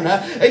man.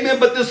 Amen.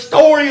 But the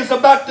story is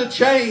about to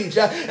change.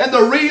 And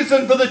the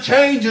reason for the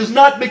change is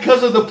not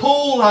because of the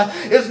pool.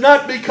 It's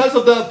not because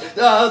of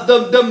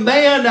the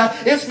man.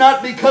 It's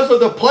not because of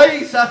the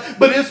place.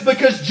 But it's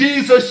because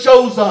Jesus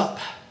shows up.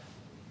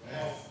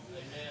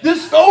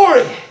 This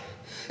story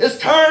is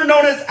turned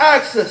on its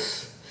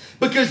axis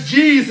because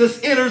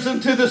Jesus enters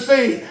into the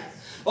scene.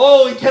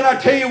 Oh, and can I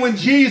tell you, when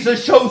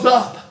Jesus shows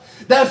up,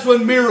 that's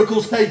when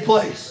miracles take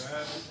place.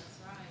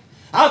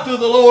 I feel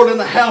the Lord in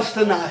the house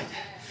tonight.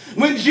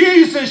 When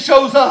Jesus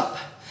shows up,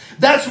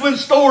 that's when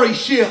stories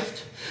shift.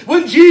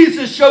 When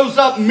Jesus shows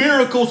up,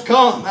 miracles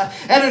come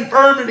and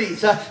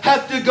infirmities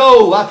have to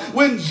go.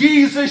 When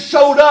Jesus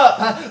showed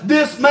up,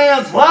 this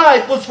man's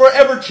life was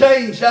forever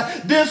changed.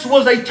 This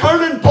was a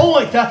turning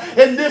point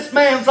in this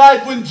man's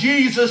life when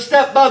Jesus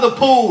stepped by the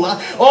pool.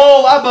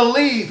 Oh, I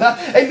believe,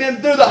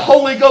 amen, through the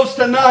Holy Ghost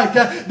tonight,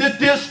 that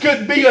this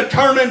could be a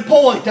turning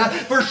point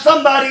for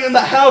somebody in the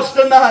house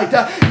tonight.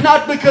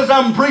 Not because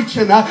I'm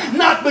preaching,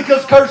 not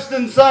because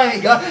Kirsten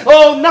sang,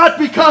 oh, not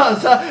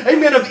because,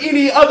 amen, of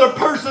any other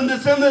person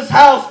that's in this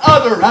house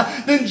other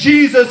than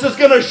Jesus is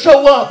going to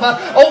show up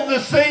on the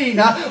scene.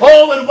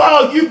 Oh, and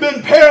while you've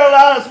been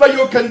paralyzed by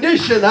your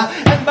condition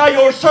and by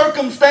your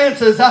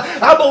circumstances,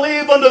 I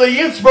believe under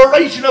the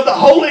inspiration of the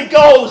Holy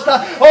Ghost,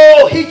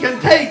 oh, He can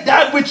take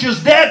that which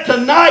is dead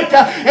tonight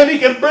and He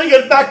can bring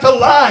it back to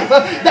life.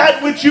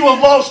 That which you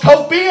have lost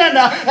hope in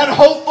and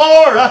hope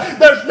for.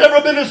 There's never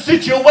been a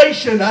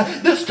situation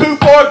that's too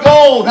far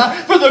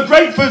gone for the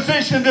great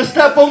physician to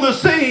step on the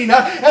scene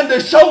and to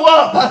show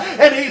up.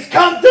 And He's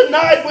come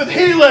tonight with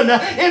healing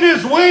in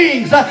His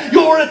wings.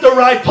 You're at the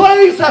right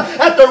place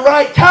at the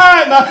right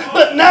time,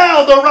 but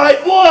now the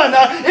right one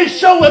is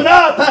showing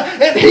up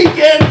and He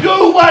can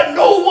do what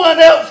no one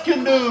else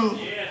can do.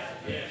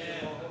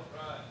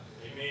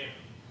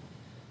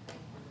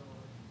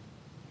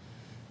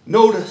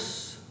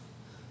 Notice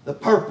the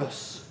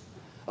purpose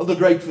of the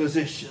great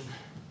physician.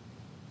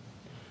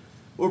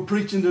 We're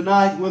preaching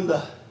tonight when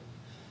the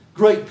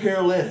great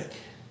paralytic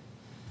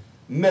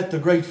met the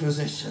great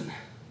physician.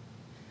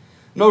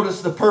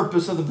 Notice the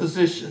purpose of the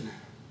physician.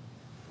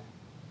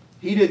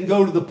 He didn't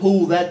go to the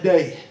pool that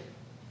day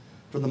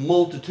for the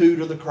multitude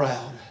or the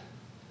crowd.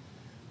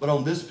 But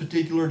on this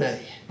particular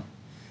day,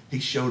 He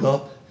showed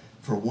up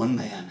for one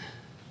man.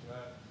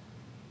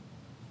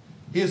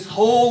 His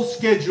whole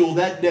schedule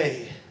that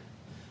day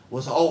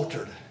was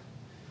altered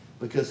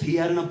because He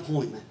had an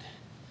appointment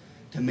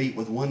to meet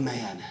with one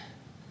man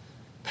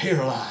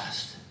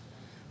paralyzed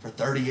for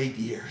 38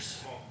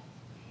 years.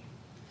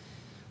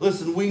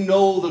 Listen, we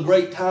know the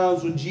great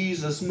times when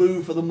Jesus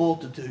moved for the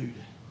multitude.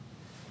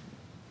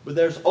 But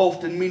there's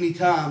often many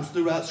times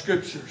throughout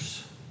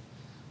Scriptures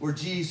where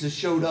Jesus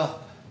showed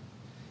up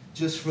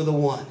just for the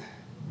one.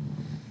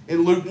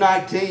 In Luke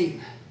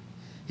 19,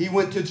 He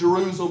went to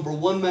Jerusalem for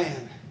one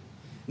man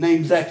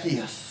named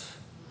Zacchaeus.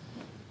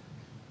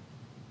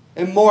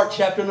 In Mark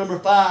chapter number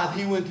 5,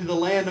 He went to the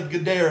land of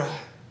Gadara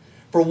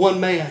for one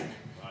man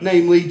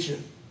named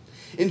Legion.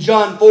 In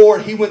John 4,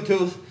 He went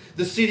to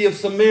the city of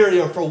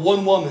Samaria for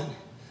one woman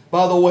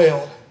by the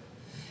well.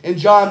 In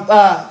John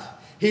 5,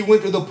 He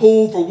went to the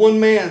pool for one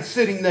man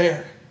sitting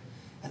there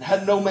and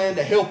had no man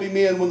to help him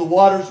in when the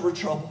waters were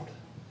troubled.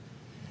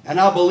 And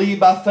I believe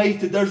by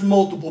faith that there's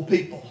multiple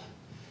people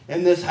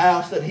in this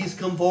house that He's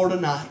come for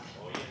tonight.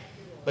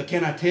 But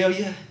can I tell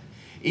you,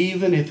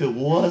 even if it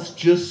was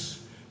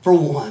just for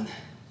one,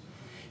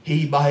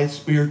 He by His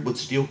Spirit would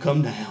still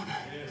come down.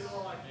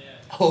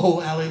 Oh,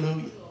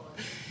 hallelujah.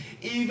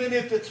 Even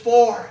if it's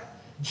for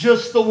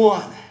just the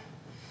one.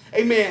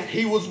 Amen.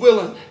 He was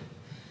willing,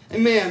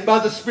 amen, by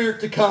the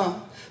Spirit to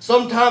come.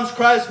 Sometimes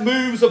Christ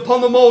moves upon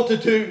the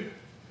multitude,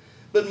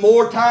 but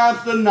more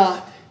times than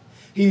not,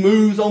 He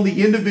moves on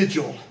the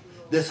individual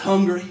that's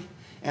hungry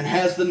and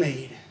has the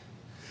need.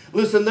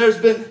 Listen, there's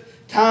been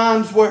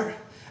times where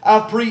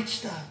I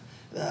preached.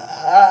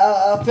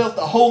 I felt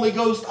the Holy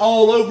Ghost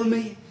all over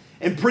me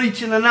and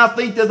preaching, and I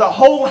think that the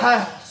whole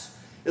house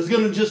is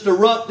going to just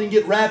erupt and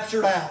get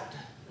raptured out.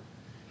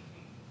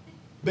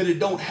 But it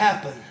don't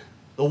happen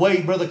the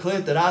way, Brother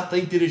Clint, that I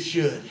think that it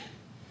should.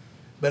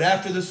 But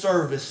after the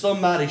service,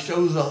 somebody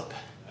shows up,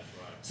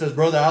 says,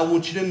 "Brother, I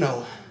want you to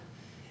know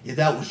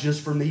that was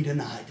just for me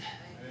tonight.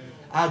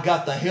 I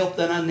got the help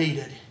that I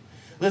needed."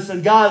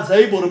 Listen, God's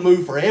able to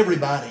move for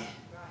everybody.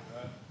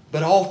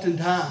 But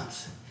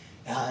oftentimes,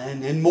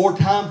 and more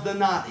times than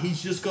not,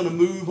 He's just going to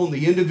move on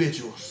the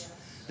individuals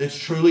that's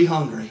truly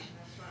hungry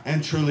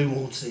and truly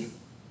wants Him.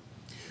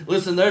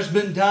 Listen, there's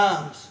been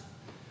times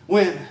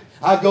when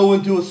I go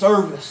into a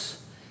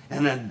service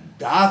and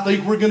I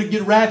think we're going to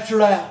get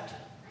raptured out.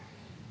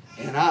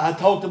 And I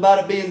talked about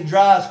it being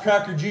dry as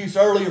cracker juice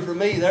earlier for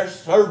me. There's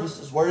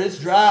services where it's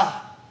dry.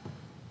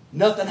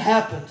 Nothing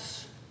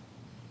happens.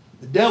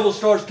 The devil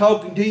starts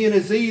talking to you, and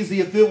it's easy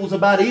if it was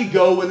about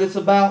ego and it's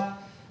about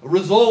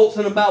results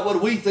and about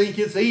what we think.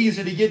 It's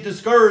easy to get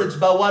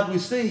discouraged by what we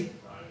see.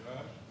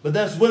 But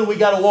that's when we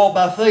got to walk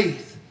by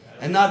faith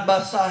and not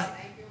by sight.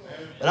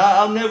 But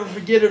I'll never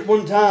forget it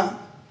one time.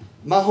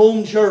 My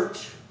home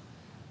church,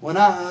 when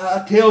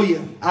I tell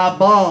you, I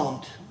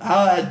bombed.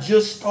 I had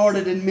just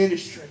started in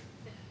ministry.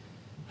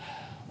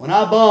 When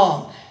I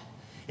bombed,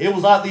 it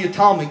was like the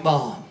atomic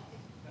bomb.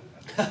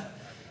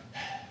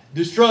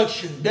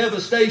 Destruction,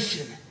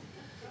 devastation,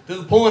 to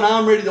the point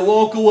I'm ready to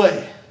walk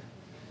away.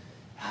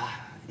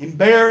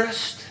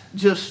 Embarrassed,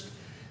 just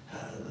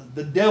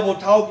the devil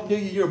talking to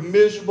you, you're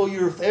miserable,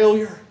 you're a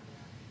failure.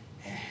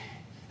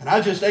 And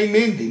I just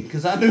amened him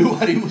because I knew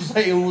what he was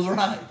saying was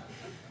right.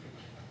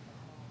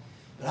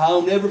 But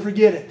I'll never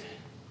forget it.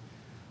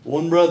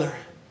 One brother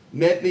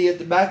met me at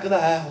the back of the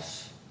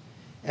house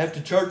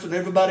after church when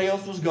everybody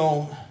else was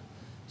gone.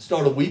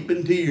 Started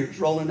weeping, tears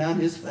rolling down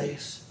his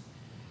face.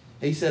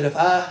 He said, if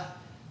I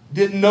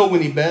didn't know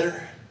any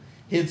better,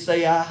 he'd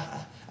say,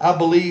 I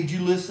believed you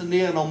listened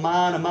in on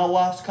mine and my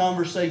wife's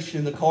conversation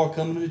in the car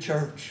coming to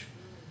church.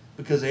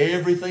 Because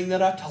everything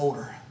that I told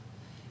her,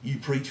 you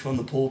preached from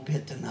the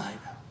pulpit tonight.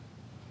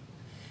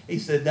 He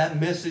said,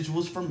 that message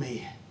was for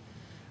me.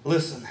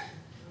 Listen,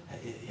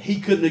 he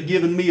couldn't have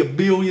given me $1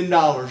 billion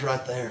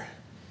right there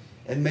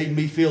and made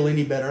me feel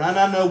any better. And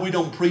I know we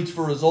don't preach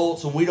for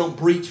results and we don't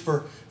preach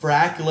for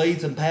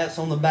accolades and pats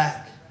on the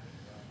back.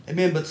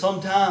 Amen. But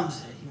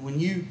sometimes when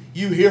you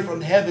hear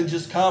from heaven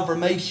just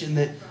confirmation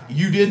that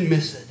you didn't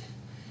miss it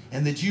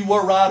and that you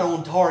were right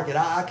on target,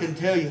 I can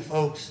tell you,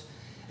 folks,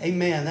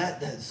 amen,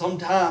 that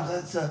sometimes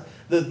that's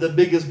the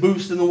biggest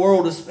boost in the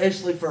world,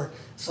 especially for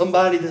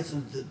somebody that's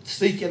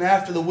seeking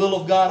after the will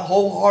of God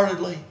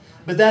wholeheartedly.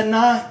 But that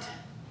night,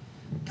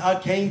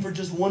 God came for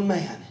just one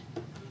man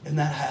in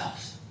that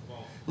house.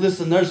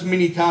 Listen, there's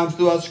many times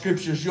throughout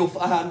Scriptures you'll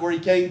find where He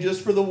came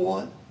just for the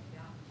one.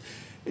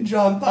 In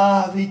John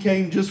 5, He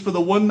came just for the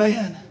one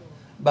man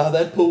by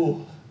that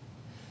pool.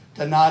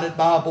 Tonight at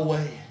Bible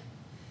Way,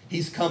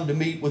 He's come to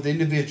meet with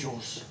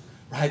individuals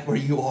right where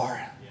you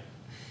are.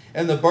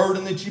 And the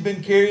burden that you've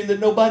been carrying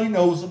that nobody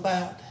knows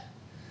about.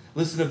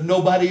 Listen, if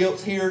nobody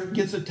else here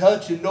gets a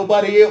touch and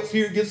nobody else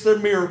here gets their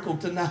miracle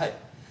tonight,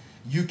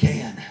 you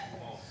can.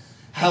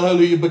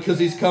 Hallelujah, because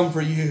He's come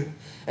for you.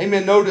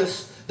 Amen.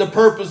 Notice the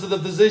purpose of the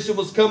physician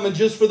was coming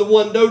just for the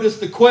one. Notice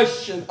the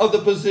question of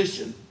the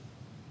physician.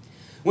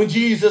 When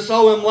Jesus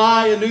saw him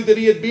lie and knew that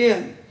he had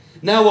been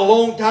now a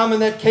long time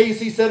in that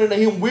case, He said unto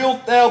him,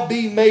 wilt thou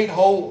be made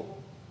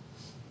whole?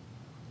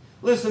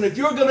 Listen, if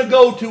you're going to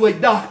go to a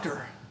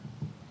doctor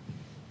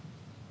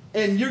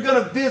and you're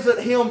going to visit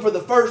him for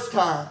the first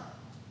time,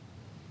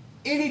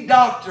 any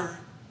doctor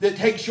that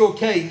takes your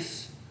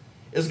case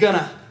is going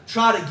to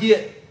try to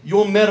get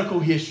your medical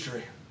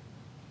history.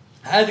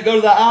 I had to go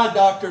to the eye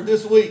doctor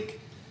this week,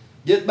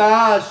 get my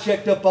eyes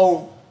checked up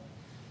on.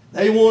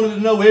 They wanted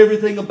to know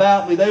everything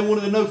about me. They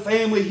wanted to know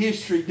family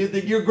history.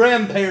 Did your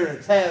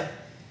grandparents have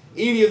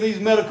any of these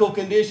medical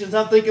conditions?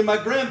 I'm thinking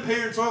my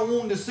grandparents aren't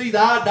wanting to see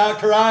the eye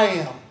doctor. I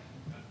am.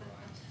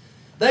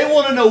 They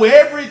want to know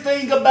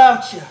everything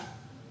about you.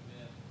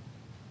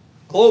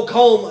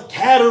 Glaucoma,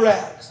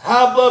 cataracts,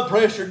 high blood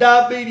pressure,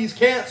 diabetes,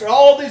 cancer,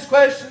 all these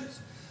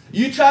questions.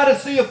 You try to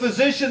see a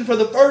physician for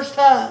the first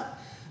time,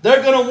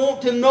 they're going to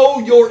want to know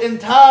your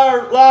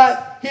entire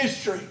life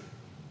history.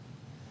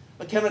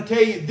 But can I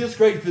tell you, this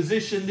great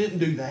physician didn't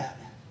do that.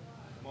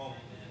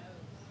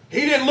 He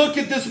didn't look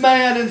at this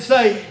man and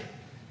say,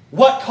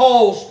 what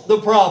caused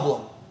the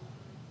problem?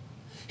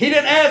 He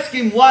didn't ask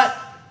him what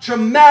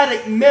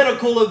traumatic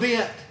medical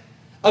event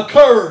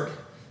occurred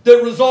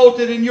that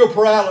resulted in your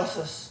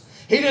paralysis.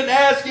 He didn't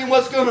ask him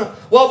what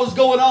was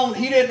going on.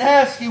 He didn't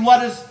ask him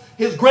what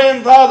his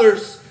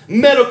grandfather's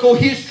medical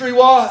history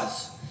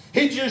was.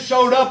 He just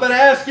showed up and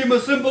asked him a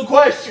simple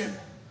question.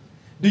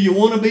 Do you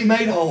want to be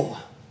made whole?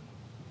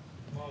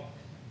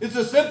 It's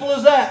as simple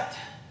as that.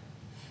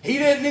 He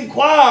didn't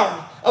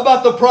inquire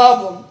about the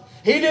problem.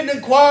 He didn't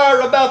inquire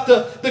about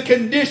the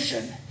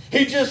condition.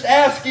 He just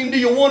asked him, do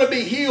you want to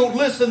be healed?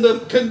 Listen,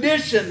 the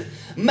condition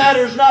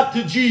matters not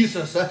to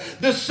Jesus.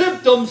 The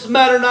symptoms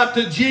matter not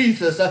to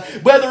Jesus.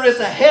 Whether it's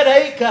a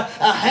headache, a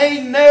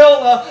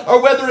hangnail,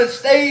 or whether it's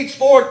stage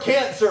 4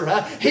 cancer,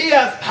 He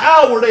has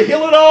power to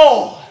heal it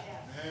all.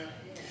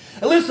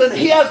 Listen,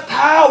 He has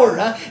power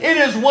in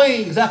His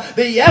wings.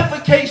 The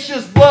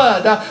efficacious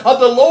blood of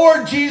the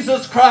Lord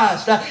Jesus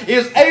Christ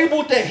is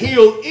able to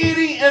heal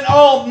any and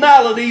all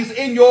maladies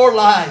in your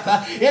life.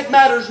 It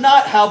matters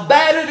not how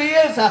bad it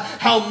is,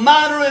 how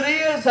minor it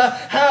is,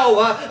 how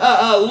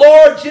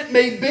large it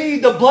may be.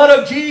 The blood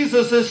of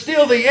Jesus is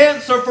still the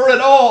answer for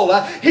it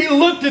all. He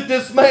looked at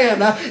this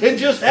man and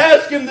just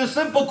asked him the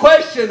simple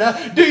question,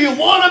 do you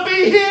want to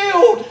be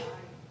healed?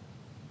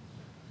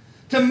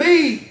 To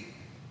me,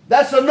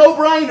 that's a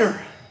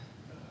no-brainer.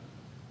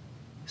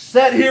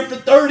 Sat here for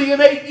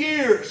 38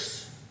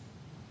 years,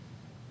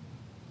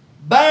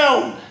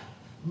 bound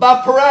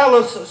by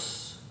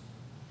paralysis.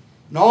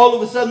 And all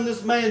of a sudden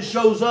this man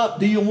shows up.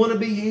 Do you want to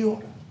be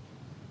healed?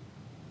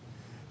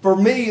 For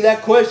me,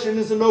 that question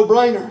is a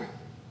no-brainer.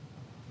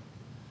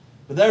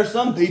 But there are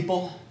some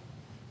people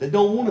that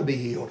don't want to be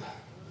healed.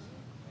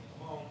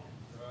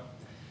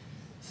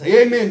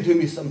 Say amen to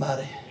me,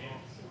 somebody.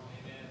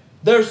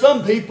 There are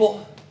some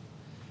people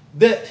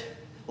that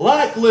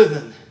like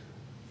living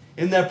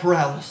in their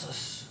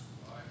paralysis.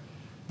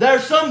 There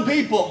are some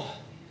people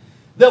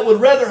that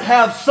would rather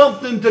have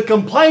something to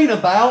complain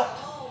about.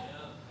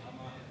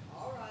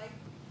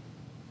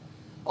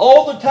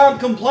 All the time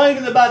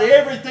complaining about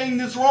everything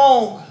that's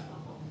wrong.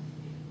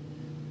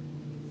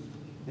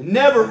 And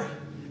never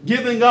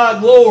giving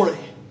God glory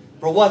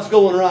for what's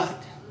going right.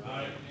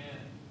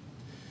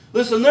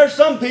 Listen, there's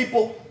some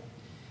people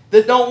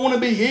that don't want to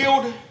be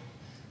healed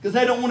because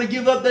they don't want to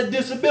give up that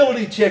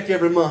disability check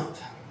every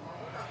month.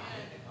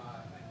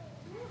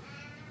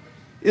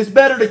 It's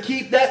better to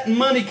keep that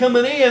money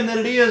coming in than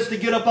it is to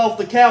get up off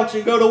the couch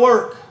and go to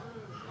work.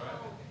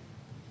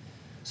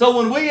 So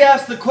when we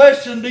ask the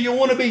question, do you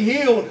want to be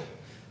healed?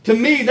 To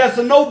me, that's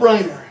a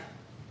no-brainer.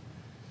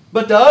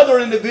 But to other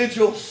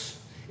individuals,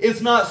 it's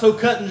not so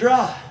cut and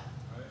dry.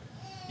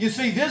 You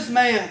see, this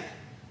man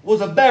was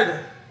a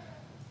beggar.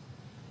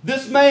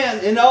 This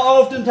man, and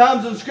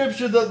oftentimes in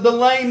Scripture, the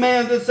lame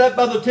man that sat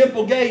by the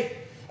temple gate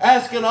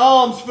asking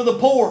alms for the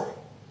poor.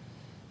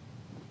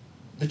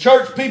 The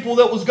church people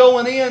that was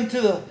going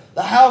into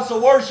the house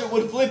of worship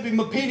would flip him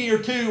a penny or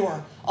two,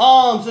 or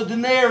alms, a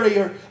denarii,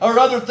 or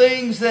other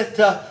things that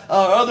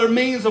other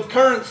means of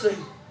currency.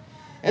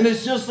 And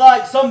it's just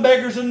like some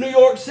beggars in New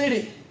York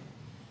City.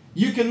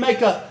 You can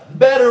make a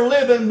better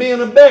living being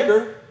a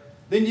beggar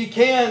than you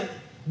can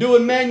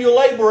doing manual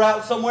labor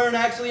out somewhere and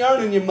actually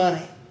earning your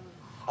money.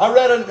 I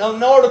read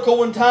an article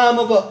one time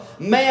of a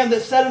man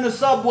that sat in a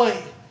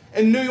subway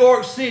in New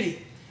York City.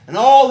 And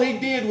all he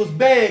did was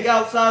beg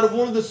outside of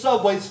one of the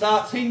subway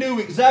stops. He knew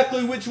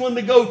exactly which one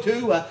to go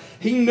to.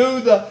 He knew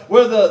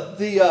where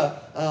the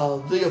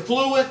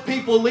affluent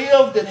people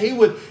lived, and he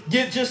would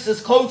get just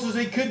as close as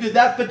he could to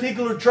that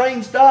particular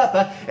train stop.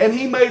 And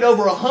he made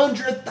over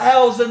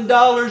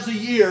 $100,000 a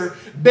year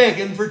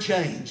begging for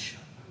change.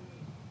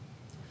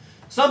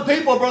 Some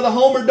people, Brother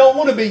Homer, don't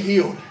want to be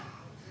healed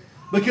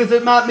because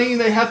it might mean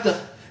they have to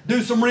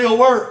do some real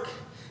work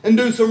and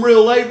do some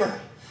real labor.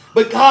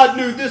 But God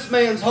knew this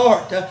man's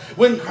heart.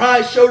 When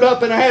Christ showed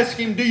up and asked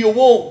him, do you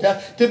want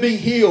to be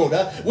healed?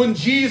 When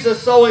Jesus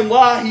saw him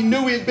lie, he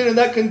knew he had been in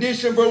that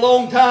condition for a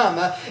long time,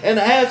 and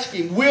asked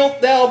him,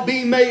 wilt thou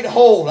be made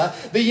whole?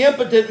 The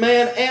impotent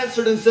man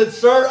answered and said,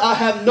 Sir, I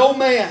have no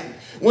man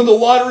when the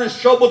water is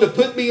troubled to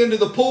put me into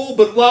the pool,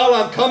 but while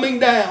I'm coming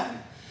down,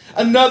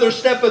 another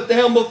steppeth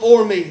down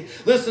before me.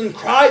 Listen,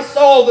 Christ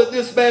saw that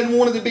this man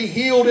wanted to be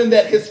healed and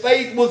that his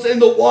faith was in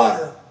the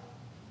water.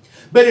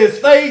 But his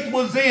faith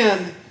was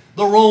in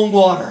the wrong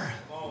water.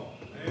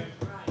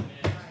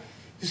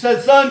 He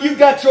said, son, you've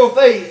got your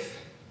faith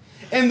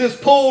in this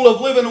pool of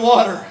living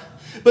water.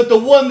 But the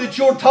one that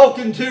you're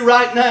talking to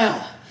right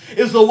now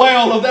is the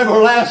well of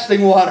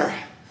everlasting water.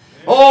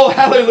 Oh,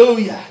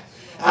 hallelujah.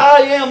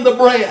 I am the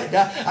bread.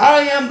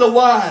 I am the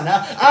wine.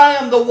 I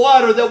am the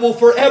water that will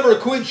forever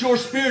quench your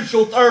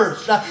spiritual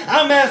thirst.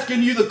 I'm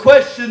asking you the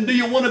question, do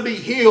you want to be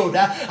healed?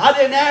 I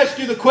didn't ask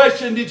you the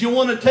question, did you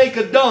want to take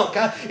a dunk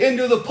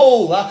into the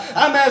pool?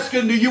 I'm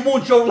asking, do you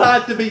want your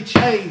life to be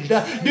changed?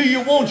 Do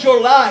you want your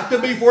life to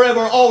be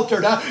forever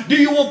altered? Do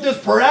you want this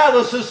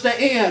paralysis to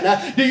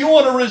end? Do you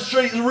want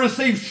to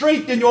receive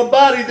strength in your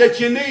body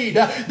that you need?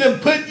 Then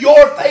put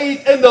your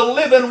faith in the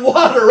living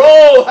water.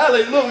 Oh,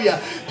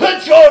 hallelujah.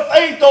 Put your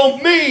faith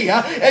on me,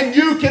 and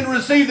you can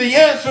receive the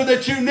answer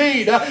that you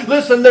need.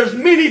 Listen, there's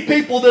many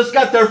people that's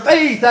got their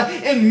faith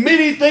in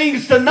many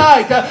things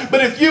tonight,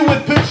 but if you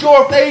would put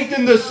your faith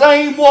in the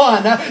same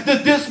one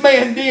that this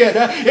man did,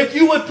 if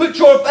you would put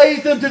your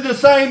faith into the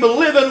same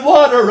living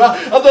water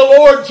of the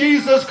Lord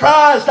Jesus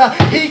Christ,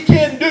 He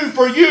can do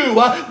for you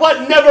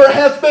what never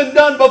has been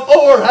done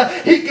before.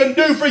 He can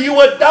do for you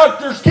what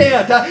doctors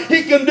can't.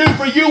 He can do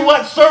for you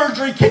what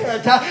surgery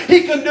can't.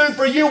 He can do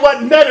for you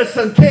what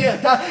medicine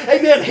can't.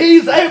 Amen.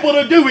 He's able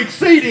to do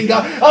exceeding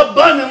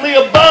abundantly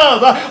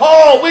above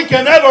all we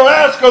can ever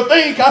ask or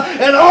think.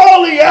 And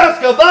all He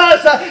asks of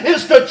us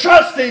is to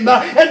trust Him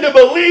and to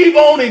believe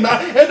on Him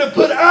and to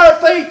put our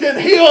faith in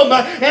Him,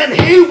 and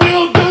He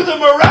will do the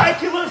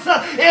miraculous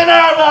in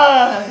our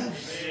lives.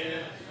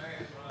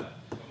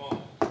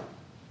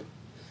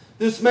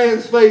 This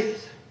man's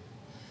faith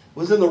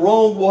was in the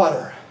wrong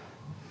water.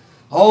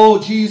 All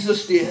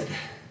Jesus did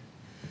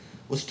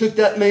was took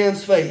that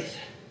man's faith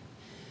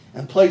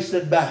and placed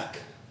it back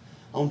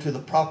onto the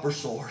proper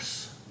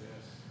source.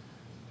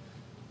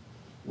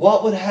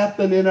 What would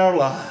happen in our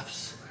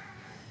lives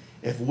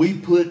if we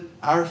put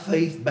our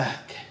faith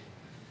back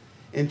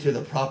into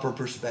the proper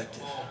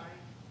perspective?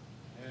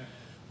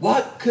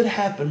 What could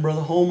happen,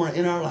 Brother Homer,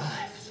 in our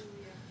lives?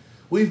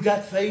 We've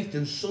got faith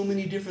in so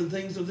many different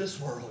things of this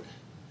world.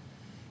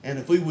 And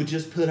if we would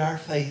just put our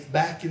faith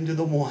back into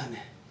the one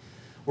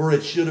where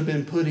it should have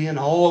been put in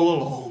all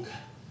along,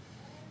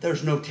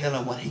 there's no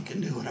telling what He can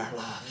do in our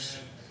lives.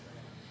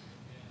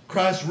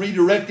 Christ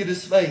redirected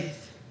His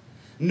faith.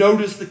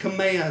 Notice the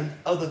command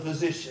of the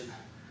physician.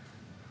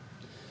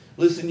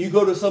 Listen, you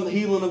go to some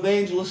healing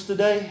evangelists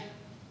today,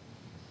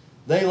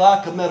 they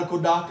like a medical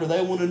doctor.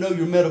 They want to know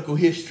your medical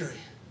history.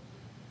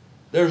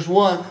 There's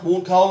one, I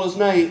won't call his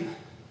name,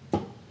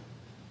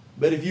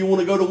 but if you want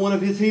to go to one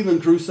of his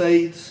healing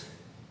crusades,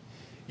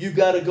 you've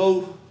got to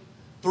go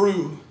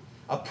through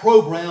a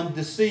program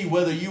to see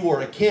whether you are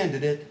a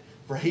candidate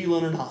for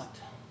healing or not.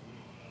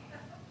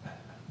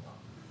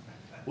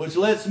 Which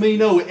lets me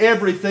know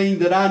everything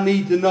that I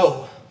need to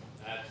know.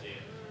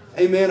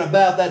 Amen,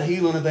 about that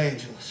healing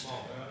evangelist.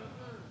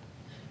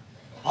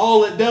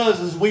 All it does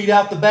is weed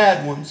out the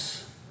bad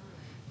ones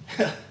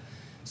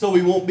so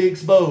we won't be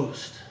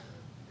exposed.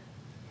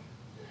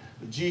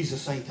 But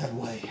Jesus ain't that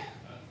way.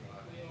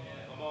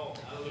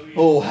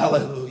 Oh,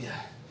 hallelujah.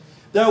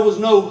 There was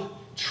no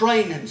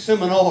training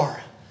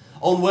seminar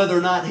on whether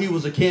or not he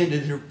was a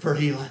candidate for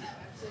healing.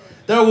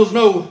 There was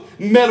no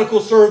medical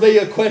survey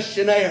or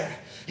questionnaire.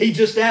 He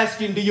just asked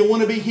him, do you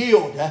want to be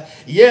healed?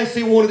 Yes,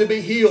 he wanted to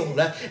be healed.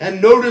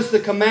 And notice the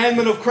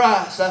commandment of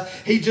Christ.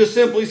 He just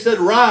simply said,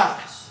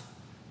 rise,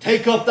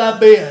 take up thy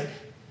bed,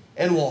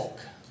 and walk.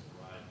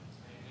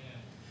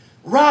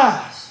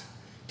 Rise,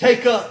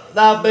 take up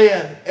thy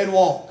bed, and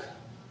walk.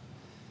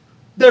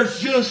 There's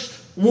just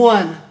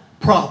one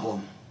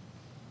problem.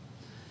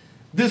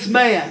 This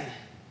man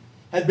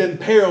had been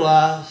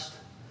paralyzed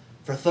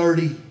for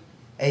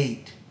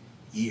 38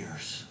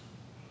 years.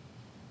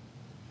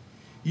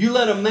 You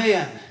let a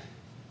man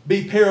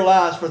be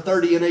paralyzed for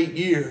 38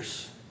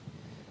 years,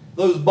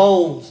 those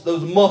bones,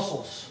 those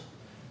muscles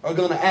are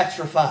going to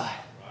atrophy.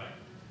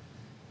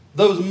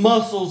 Those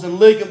muscles and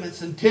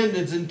ligaments and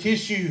tendons and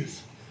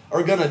tissues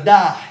are going to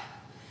die.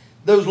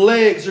 Those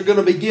legs are going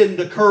to begin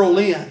to curl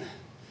in.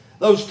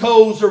 Those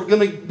toes are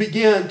going to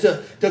begin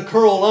to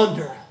curl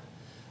under.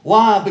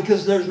 Why?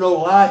 Because there's no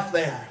life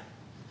there.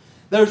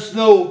 There's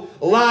no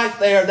life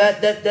there.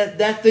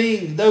 That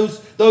thing, those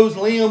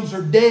limbs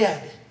are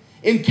dead.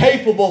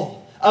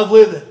 Incapable of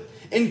living.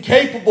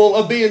 Incapable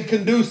of being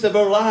conducive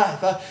of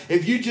life.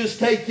 If you just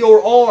take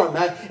your arm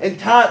and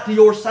tie it to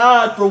your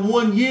side for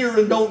 1 year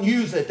and don't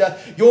use it,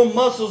 your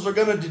muscles are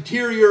going to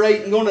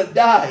deteriorate and going to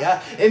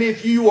die. And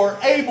if you are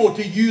able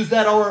to use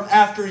that arm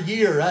after a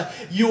year,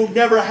 you'll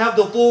never have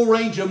the full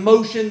range of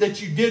motion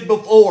that you did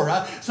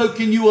before. So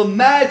can you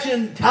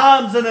imagine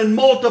times and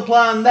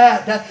multiplying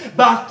that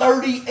by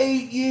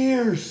 38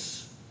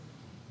 years?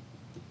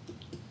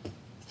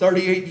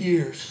 38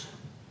 years.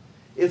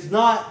 It's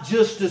not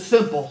just as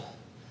simple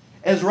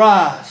as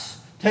rise,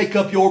 take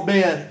up your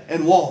bed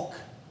and walk.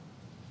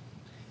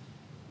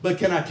 But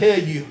can I tell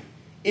you,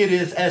 it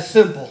is as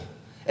simple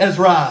as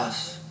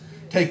rise,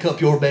 take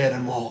up your bed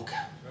and walk.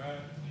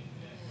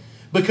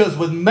 Because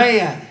with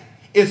man,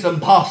 it's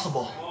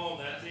impossible.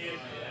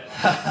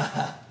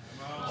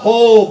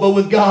 Oh, but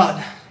with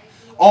God,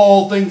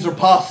 all things are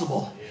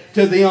possible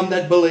to them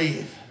that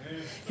believe.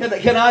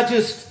 Can I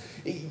just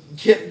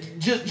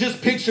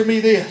picture me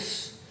this?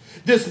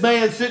 This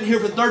man sitting here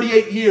for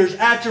 38 years,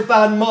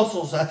 atrophied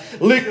muscles,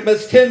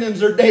 ligaments,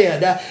 tendons are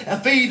dead,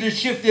 feet are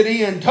shifted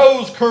in,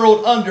 toes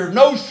curled under,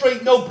 no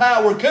strength, no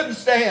power, couldn't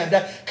stand,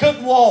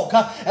 couldn't walk.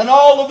 And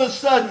all of a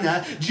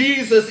sudden,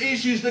 Jesus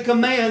issues the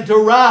command to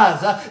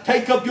rise,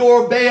 take up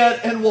your bed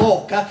and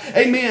walk.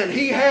 Amen.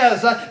 He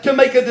has to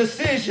make a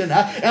decision.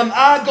 Am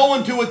I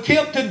going to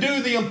attempt to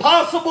do the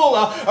impossible,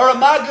 or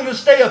am I going to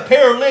stay a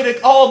paralytic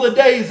all the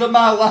days of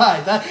my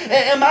life?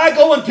 Am I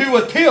going to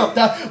attempt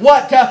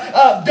what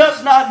does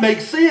not make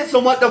sense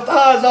and what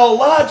defies all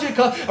logic,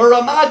 or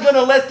am I going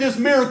to let this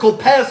miracle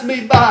pass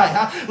me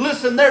by?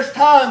 Listen, there's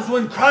times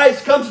when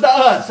Christ comes to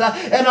us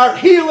and our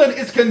healing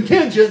is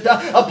contingent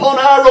upon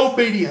our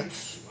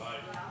obedience.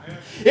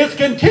 It's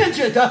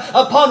contingent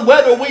upon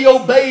whether we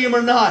obey Him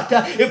or not.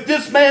 If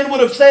this man would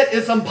have said,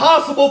 it's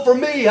impossible for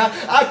me,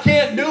 I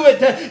can't do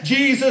it,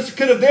 Jesus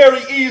could have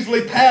very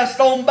easily passed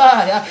on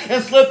by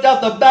and slipped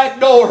out the back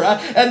door,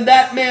 and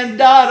that man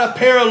died a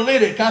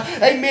paralytic.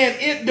 Amen.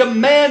 It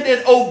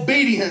demanded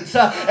obedience.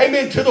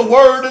 Amen. To the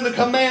word and the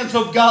commands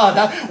of God.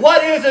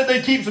 What is it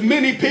that keeps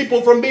many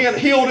people from being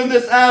healed in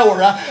this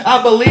hour?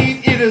 I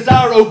believe it is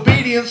our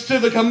obedience to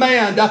the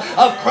command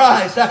of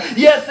Christ.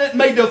 Yes, it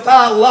may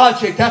defy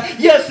logic.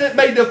 Yes, it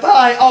may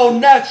defy all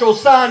natural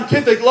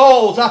scientific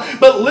laws.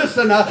 But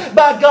listen,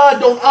 by God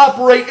don't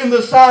operate in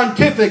the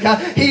scientific.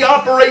 He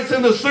operates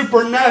in the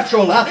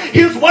supernatural.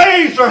 His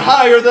ways are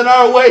higher than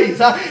our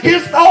ways.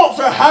 His thoughts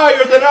are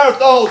higher than our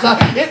thoughts.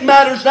 It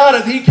matters not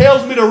if He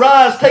tells me to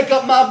rise, take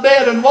up my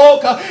bed and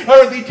walk,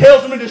 or if He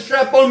tells me to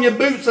strap on your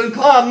boots and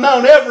climb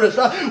Mount Everest.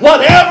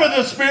 Whatever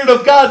the Spirit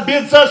of God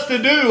bids us to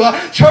do,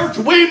 church,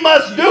 we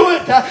must do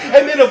it.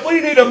 Amen. If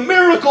we need a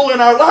miracle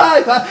in our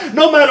life,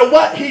 no matter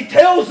what He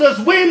tells us,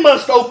 we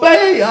must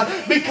obey,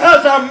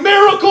 because our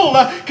miracle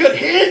could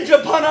hinge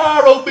upon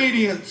our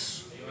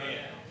obedience. Amen.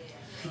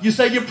 You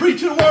say, you're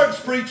preaching words,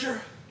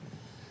 preacher.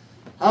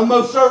 I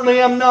most certainly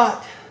am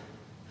not.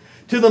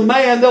 To the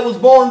man that was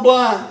born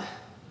blind,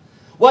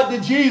 what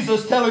did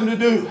Jesus tell him to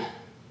do?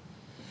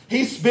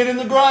 He spit in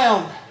the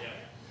ground,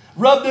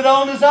 rubbed it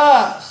on his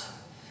eyes,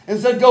 and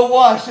said, go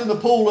wash in the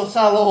pool of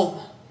Siloam,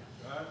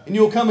 and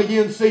you'll come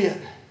again and see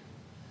it.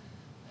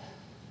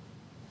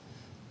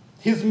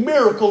 His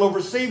miracle of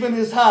receiving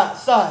his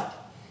sight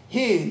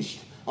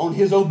hinged on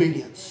his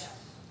obedience.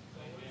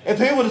 If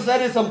he would have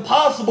said, it's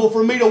impossible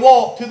for me to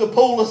walk to the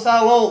pool of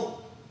Siloam,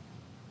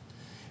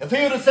 if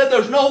he would have said,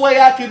 there's no way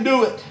I can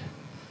do it,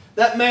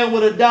 that man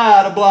would have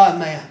died a blind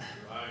man.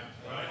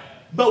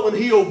 But when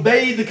he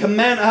obeyed the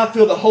command, I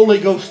feel the Holy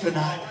Ghost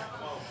tonight.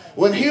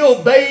 When he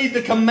obeyed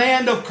the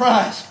command of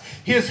Christ,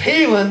 his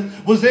healing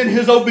was in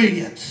his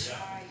obedience.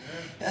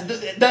 And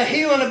the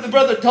healing of the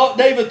brother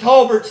David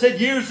Talbert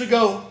said years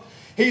ago,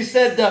 he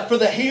said for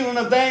the healing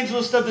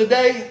evangelist of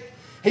today,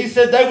 he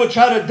said they would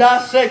try to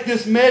dissect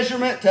this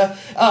measurement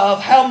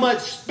of how much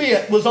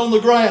spit was on the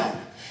ground,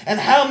 and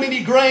how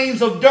many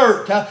grains of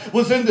dirt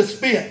was in the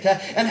spit,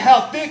 and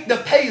how thick the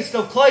paste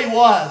of clay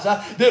was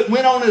that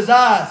went on his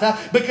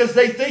eyes, because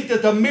they think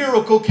that the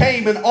miracle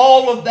came in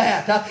all of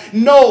that.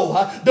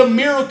 No, the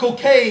miracle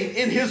came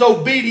in his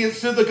obedience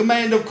to the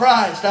command of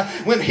Christ.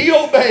 When he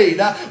obeyed,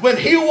 when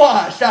he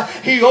washed,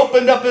 he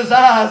opened up his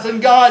eyes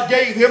and God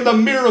gave him the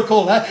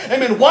miracle.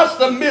 Amen. What's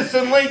the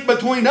missing link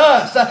between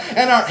us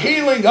and our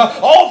healing?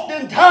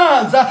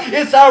 Oftentimes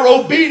it's our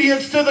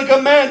obedience to the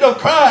command of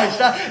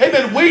Christ.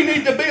 Amen. We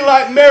need to be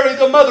like Mary,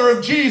 the mother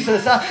of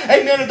Jesus.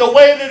 Amen. At the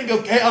wedding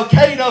of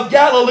Cana of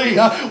Galilee.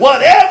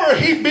 Whatever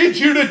He bids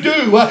you to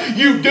do,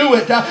 you do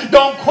it.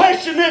 Don't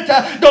question it.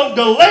 Don't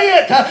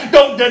delay it.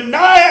 Don't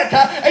deny it.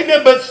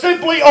 Amen. But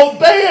simply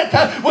obey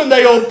it. When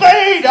they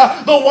obeyed,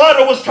 the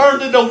water was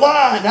turned into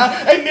wine.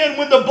 Amen.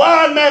 When the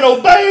blind man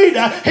obeyed,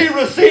 he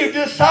received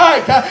his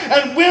sight.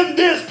 And when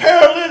this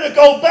paralytic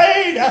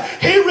obeyed,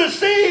 he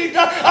received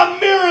a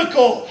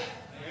miracle.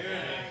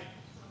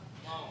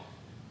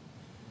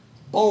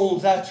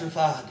 Bones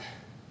atrophied.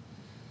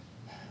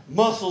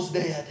 Muscles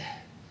dead.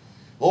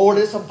 Lord,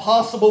 it's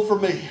impossible for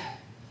me.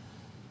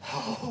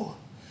 Oh,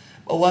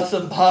 but what's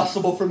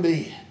impossible for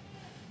me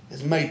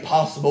is made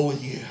possible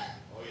with you.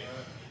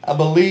 I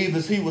believe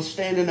as he was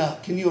standing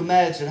up, can you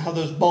imagine how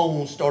those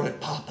bones started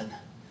popping?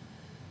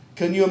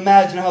 Can you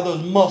imagine how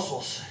those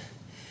muscles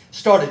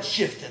started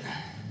shifting?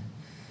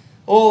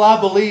 Oh, I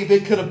believe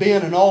it could have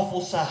been an awful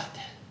sight,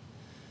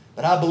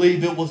 but I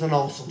believe it was an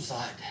awesome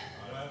sight.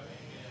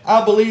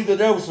 I believe that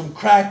there was some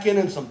cracking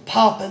and some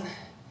popping.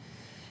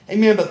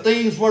 Amen. But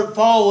things weren't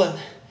falling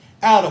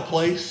out of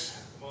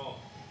place.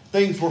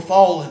 Things were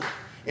falling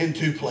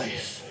into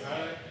place.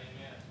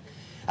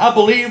 I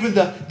believe in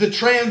the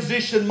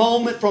transition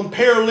moment from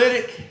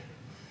paralytic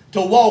to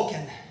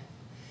walking.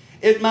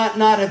 It might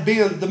not have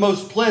been the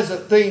most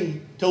pleasant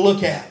thing to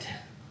look at,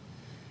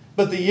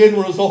 but the end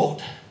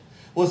result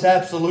was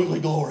absolutely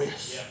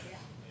glorious.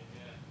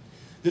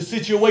 The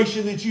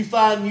situation that you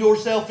find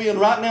yourself in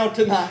right now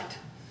tonight,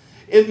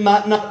 it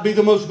might not be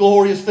the most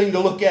glorious thing to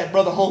look at,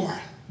 Brother Homer.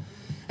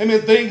 I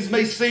mean, things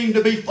may seem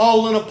to be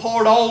falling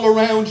apart all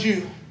around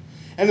you.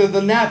 And in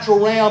the natural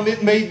realm,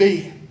 it may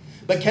be.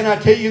 But can I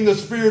tell you, in the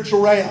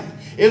spiritual realm,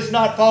 it's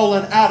not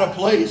falling out of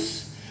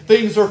place.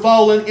 Things are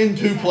falling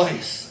into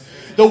place.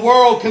 The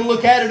world can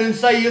look at it and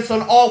say it's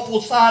an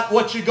awful sight,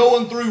 what you're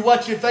going through,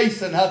 what you're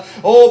facing.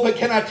 Oh, but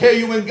can I tell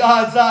you, in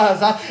God's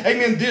eyes,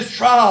 amen, this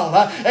trial,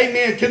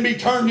 amen, can be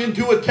turned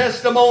into a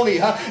testimony.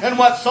 And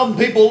what some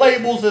people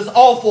labels as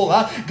awful,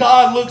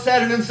 God looks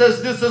at it and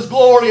says this is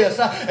glorious.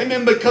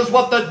 Amen, because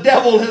what the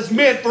devil has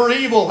meant for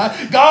evil,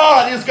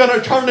 God is going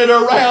to turn it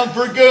around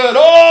for good.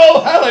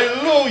 Oh,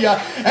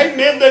 hallelujah.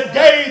 Amen. The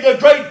day the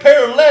great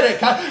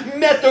paralytic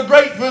met the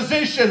great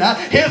physician,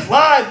 his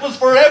life was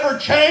forever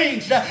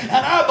changed. And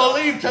I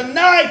believe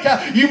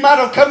tonight you might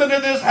have come into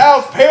this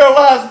house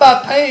paralyzed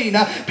by pain,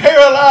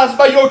 paralyzed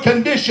by your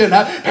condition,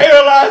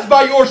 paralyzed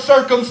by your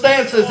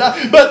circumstances.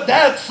 But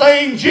that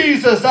same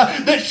Jesus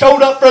that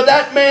showed up for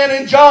that man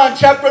in John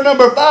chapter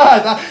number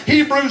 5,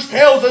 Hebrews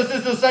tells us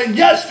is the same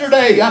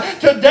yesterday,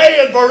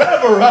 today, and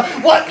forever.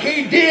 What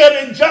he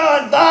did in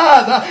John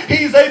 5,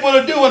 he's able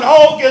to do in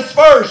August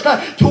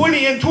 1st,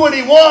 20 and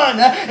 21.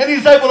 And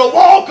he's able to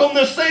walk on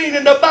the scene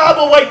in the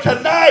Bible way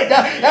tonight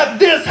at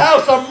this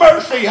house of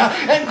mercy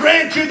and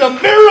grant you the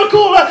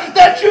miracle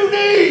that you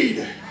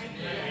need.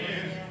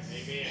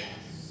 Amen.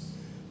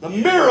 The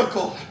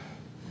miracle,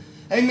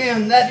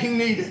 amen, that he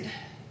needed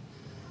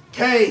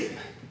came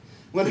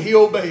when he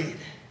obeyed.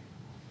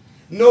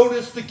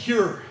 Notice the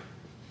cure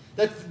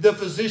that the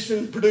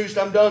physician produced.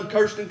 I'm done.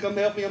 Kirsten, come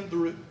help me. I'm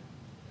through.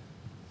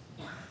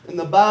 And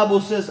the Bible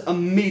says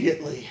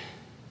immediately,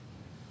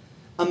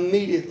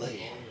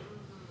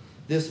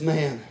 this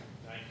man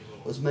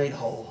was made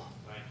whole.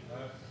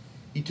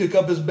 He took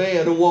up his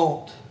bed and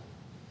walked.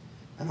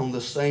 And on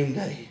the same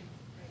day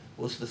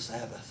was the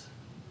Sabbath.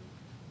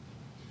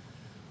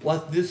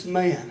 What this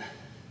man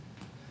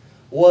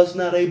was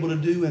not able to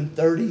do in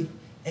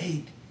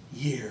 38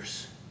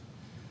 years,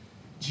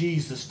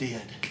 Jesus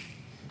did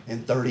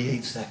in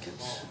 38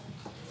 seconds.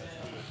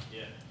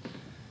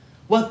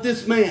 What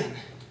this man,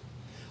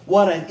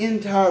 what an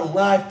entire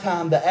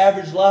lifetime, the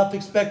average life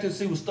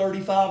expectancy was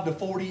 35 to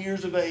 40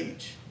 years of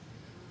age.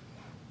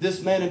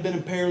 This man had been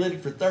a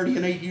paralytic for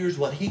 38 years.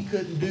 What he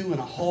couldn't do in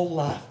a whole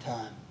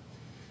lifetime,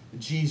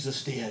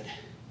 Jesus did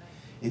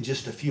in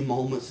just a few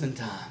moments in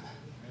time.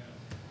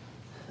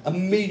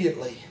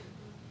 Immediately,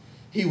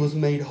 he was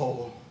made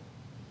whole.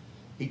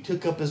 He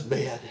took up his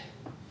bed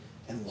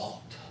and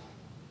walked.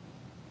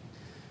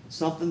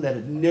 Something that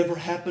had never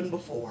happened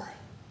before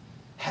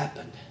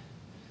happened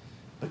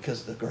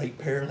because the great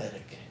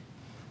paralytic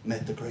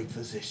met the great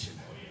physician.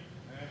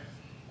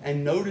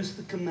 And notice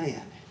the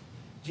command.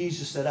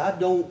 Jesus said, I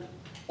don't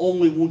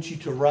only want you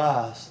to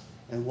rise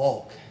and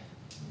walk.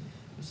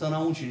 Son, I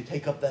want you to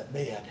take up that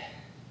bed,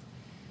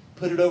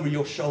 put it over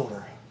your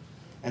shoulder,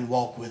 and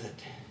walk with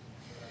it.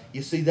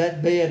 You see,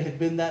 that bed had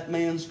been that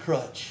man's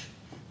crutch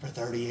for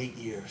 38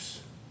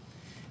 years.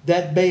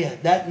 That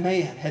bed, that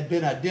man had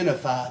been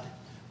identified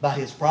by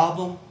his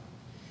problem,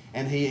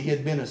 and he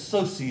had been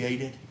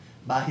associated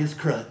by his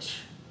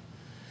crutch.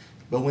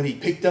 But when he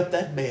picked up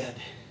that bed,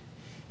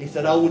 he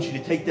said, I want you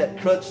to take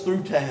that crutch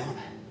through town.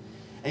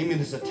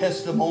 Amen. It's a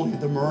testimony of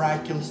the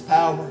miraculous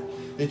power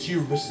that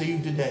you've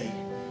received today.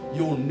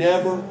 You're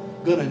never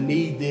going to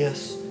need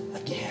this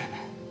again.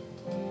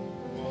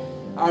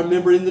 I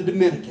remember in the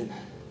Dominican,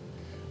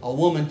 a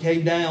woman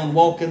came down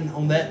walking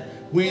on that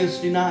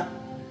Wednesday night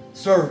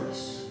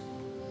service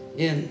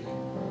in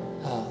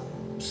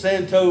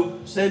Santo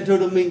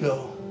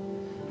Domingo.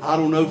 I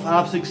don't know,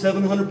 500, 600,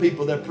 700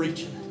 people there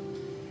preaching.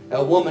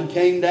 A woman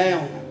came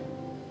down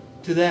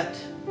to that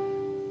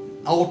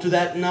altar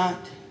that night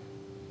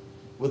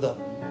with a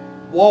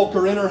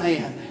walker in her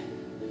hand.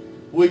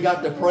 We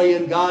got to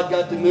praying. God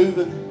got to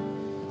moving.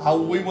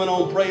 We went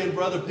on praying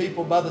for other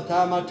people. By the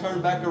time I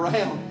turned back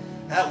around,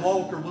 that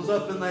walker was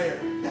up in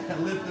there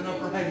lifting up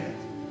her hands,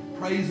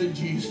 praising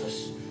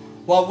Jesus.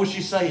 What was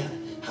she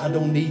saying? I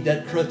don't need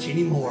that crutch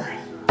anymore.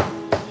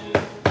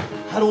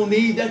 I don't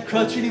need that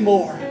crutch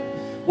anymore.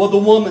 Well, the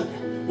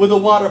woman with the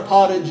water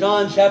pot in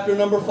John chapter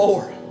number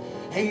 4.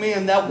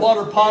 Amen. That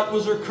water pot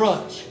was her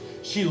crutch.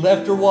 She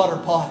left her water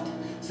pot.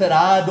 Said,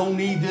 I don't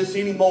need this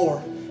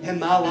anymore in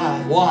my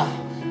life. Why?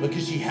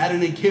 Because she had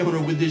an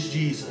encounter with this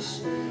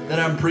Jesus that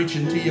I'm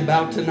preaching to you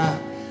about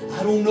tonight.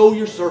 I don't know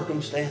your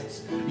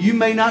circumstance. You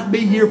may not be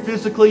here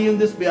physically in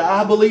this building.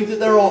 I believe that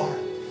there are.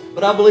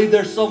 But I believe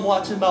there's some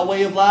watching by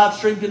way of live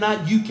stream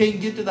tonight. You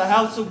can't get to the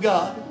house of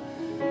God,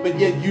 but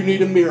yet you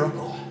need a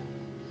miracle.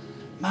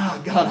 My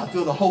God, I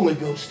feel the Holy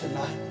Ghost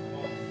tonight.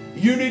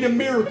 You need a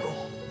miracle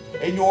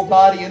in your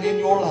body and in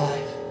your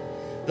life.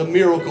 The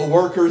miracle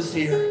worker is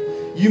here.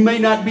 You may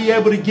not be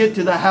able to get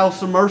to the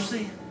house of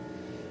mercy.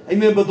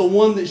 Amen. But the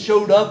one that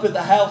showed up at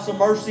the house of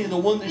mercy and the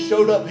one that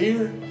showed up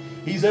here,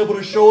 he's able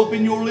to show up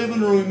in your living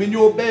room, in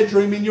your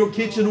bedroom, in your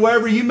kitchen,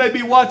 wherever you may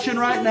be watching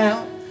right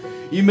now.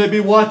 You may be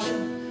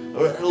watching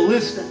or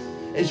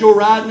listening as you're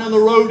riding on the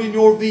road in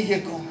your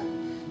vehicle.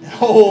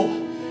 Oh,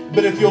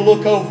 but if you'll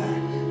look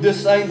over,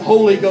 this same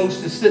Holy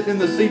Ghost is sitting in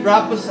the seat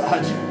right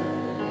beside you.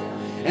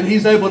 And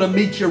he's able to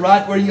meet you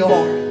right where you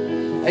are.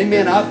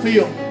 Amen. I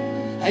feel,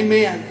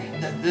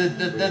 amen,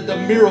 that the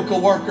miracle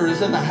worker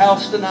is in the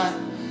house tonight.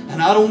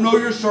 And I don't know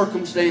your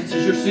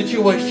circumstances, your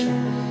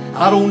situation.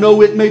 I don't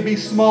know, it may be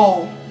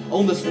small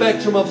on the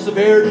spectrum of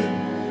severity,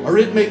 or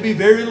it may be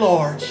very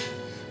large.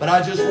 But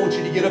I just want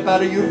you to get up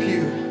out of your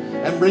pew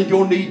and bring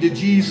your need to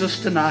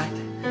Jesus tonight.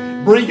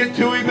 Bring it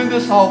to him in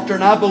this altar,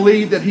 and I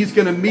believe that he's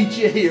going to meet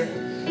you here.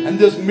 And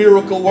this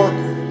miracle worker,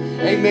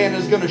 amen,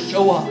 is going to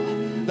show up.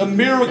 The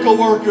miracle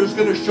worker is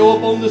going to show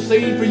up on the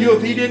scene for you.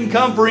 If he didn't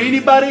come for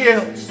anybody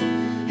else,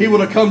 he would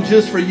have come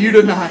just for you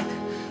tonight.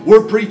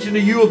 We're preaching to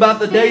you about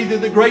the day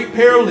that the great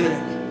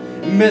paralytic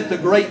met the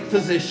great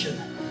physician.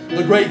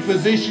 The great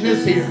physician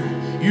is here.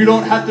 You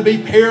don't have to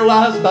be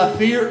paralyzed by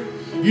fear.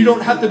 You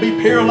don't have to be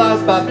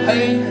paralyzed by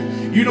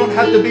pain. You don't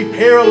have to be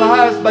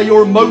paralyzed by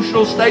your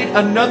emotional state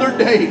another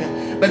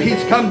day. But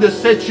He's come to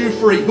set you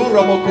free.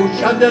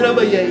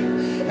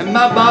 And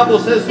my Bible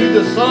says, who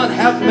the Son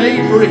hath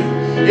made free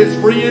is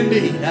free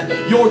indeed.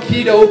 Your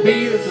key to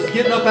obedience is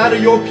getting up out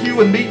of your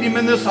pew and meeting Him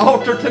in this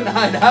altar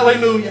tonight.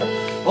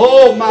 Hallelujah.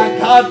 Oh my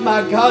God,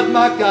 my God,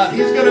 my God.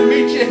 He's going to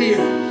meet you here.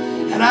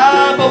 And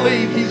I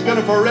believe He's going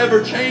to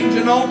forever change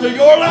and alter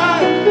your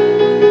life.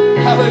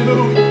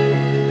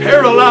 Hallelujah.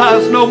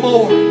 Paralyzed no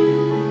more.